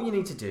 All you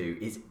need to do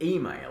is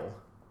email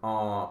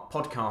our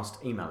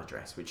podcast email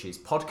address, which is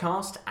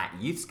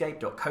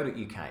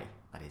podcast@youthscape.co.uk.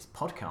 That is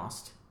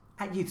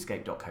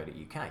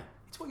podcast@youthscape.co.uk.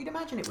 It's what you'd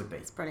imagine it would be.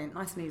 It's brilliant.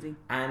 Nice and easy.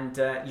 And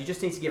you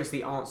just need to give us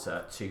the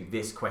answer to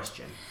this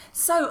question.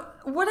 So,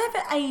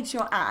 whatever age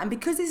you're at, and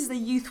because this is a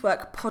youth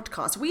work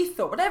podcast, we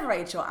thought, whatever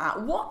age you're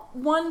at, what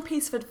one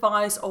piece of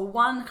advice or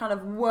one kind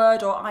of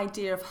word or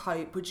idea of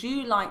hope would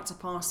you like to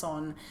pass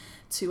on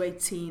to a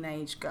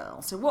teenage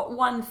girl? So, what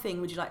one thing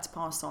would you like to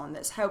pass on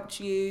that's helped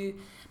you?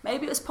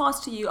 Maybe it was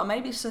passed to you, or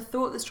maybe it's a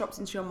thought that's dropped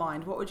into your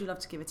mind. What would you love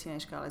to give a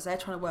teenage girl as they're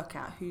trying to work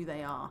out who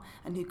they are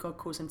and who God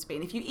calls them to be?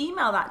 And if you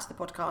email that to the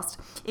podcast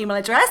email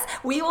address,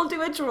 we will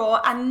do a draw.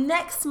 And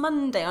next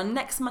Monday, on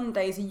next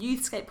Monday's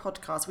Youthscape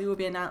podcast, we will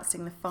be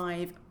announcing the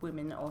 5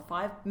 women or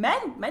 5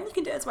 men. Men, you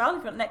can do it as well if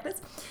you've got a necklace.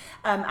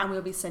 And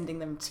we'll be sending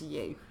them to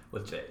you.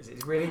 Well, is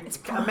it really?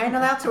 Are men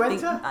allowed to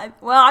enter? I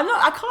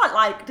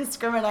can't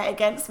discriminate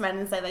against men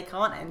and say they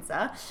can't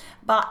enter,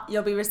 but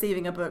you'll be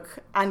receiving a book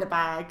and a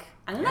bag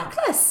and a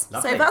necklace.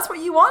 Lovely. So if that's what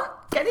you want,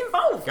 get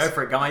involved. Go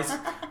for it, guys.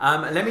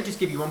 Let me just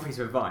give you one piece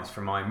of advice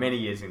from my many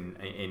years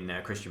in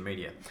Christian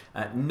media.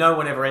 No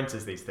one ever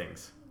enters these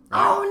things.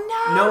 Right? Oh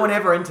no! No one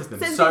ever enters them.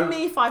 So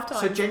me 5 times.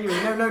 So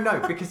genuinely, no.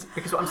 Because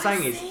what I'm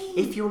saying is,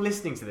 if you're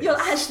listening to this, you'll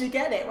actually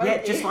get it,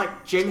 won't you? just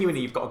like genuinely,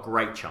 you've got a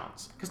great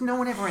chance because no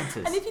one ever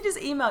enters. And if you just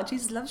email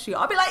Jesus loves you,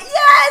 I'll be like,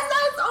 yes,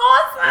 that's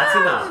awesome. That's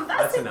enough.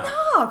 That's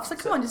enough. So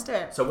come on, just do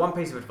it. So one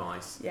piece of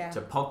advice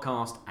to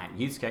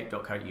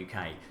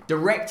podcast@youthscape.co.uk,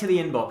 direct to the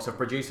inbox of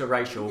producer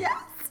Rachel.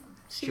 Yes.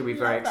 She'll be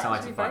very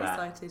excited by that.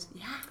 Excited.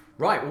 Yeah.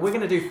 Right. Well, we're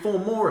going to do 4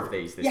 more of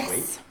these this Yes.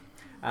 week.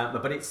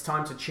 But it's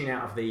time to tune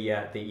out of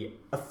the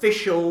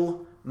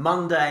official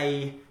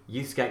Monday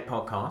Youthscape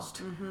podcast.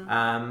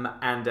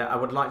 And I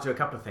would like to do a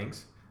couple of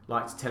things. I'd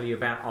like to tell you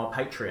about our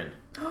Patreon.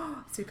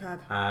 Superb.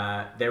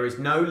 There is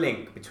no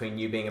link between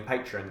you being a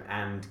patron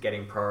and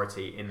getting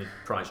priority in the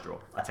prize draw.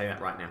 I'll tell you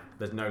that right now.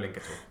 There's no link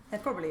at all. There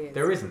probably is.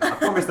 There isn't. I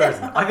promise there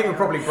isn't. I think we're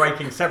probably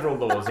breaking several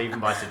laws even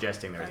by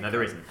suggesting there is. No,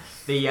 there isn't.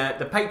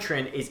 The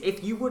Patreon is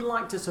if you would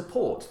like to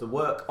support the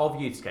work of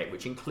Youthscape,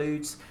 which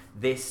includes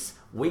this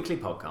weekly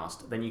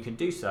podcast, then you can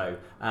do so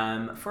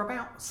for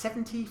about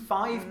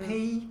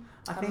 75p,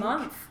 I think.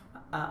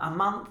 A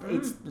month.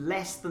 It's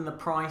less than the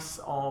price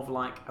of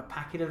like a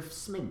packet of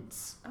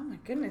Smints. Oh my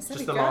goodness!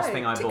 Just the last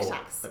thing I bought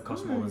that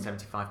cost more than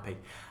 75p.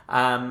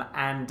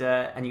 And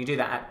you can do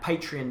that at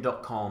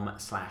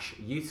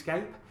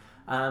patreon.com/youthscape.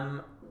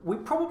 We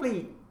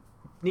probably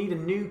need a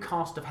new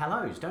cast of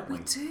hellos, don't we?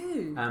 We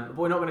do. But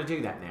we're not going to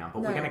do that now.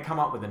 But we're going to come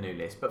up with a new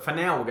list. But for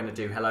now, we're going to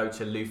do hello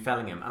to Lou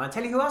Fellingham. And I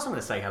tell you who else I'm going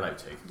to say hello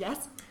to.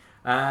 Yes.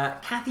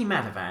 Kathy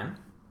Madavan,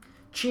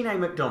 Chine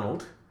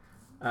McDonald,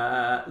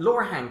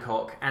 Laura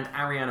Hancock, and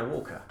Ariana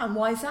Walker. And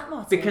why is that,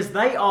 Martin? Because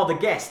they are the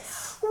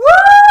guests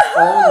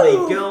Woo-hoo! on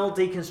the Girl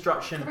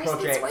Deconstruction The rest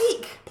of this Project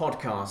week.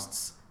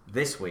 podcasts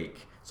this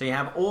week. So you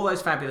have all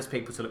those fabulous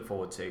people to look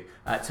forward to.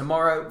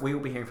 Tomorrow we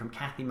will be hearing from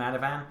Kathy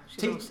Madavan.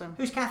 She's awesome.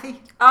 Who's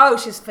Kathy? Oh,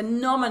 she's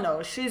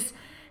phenomenal.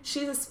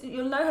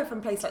 You'll know her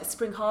from places like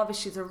Spring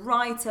Harvest. She's a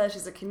writer,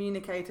 she's a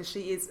communicator.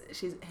 She's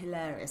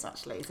hilarious,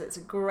 actually. So it's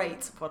a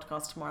great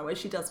podcast tomorrow where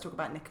she does talk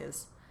about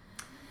knickers.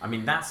 I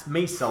mean, that's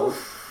me sold.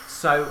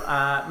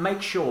 So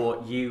make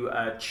sure you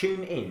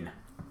tune in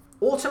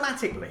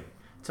automatically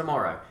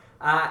tomorrow.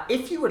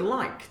 If you would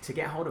like to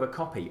get hold of a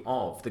copy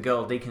of The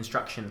Girl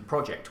Deconstruction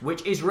Project,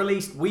 which is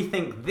released, we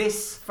think,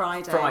 this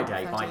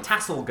Friday by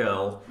Tassel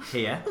Girl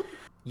here,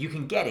 you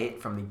can get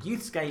it from the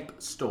Youthscape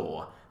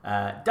store,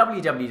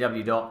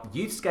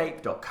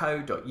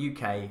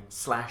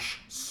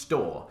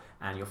 www.youthscape.co.uk/store,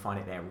 and you'll find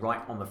it there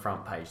right on the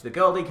front page. The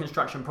Girl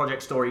Deconstruction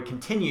Project story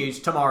continues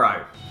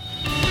tomorrow.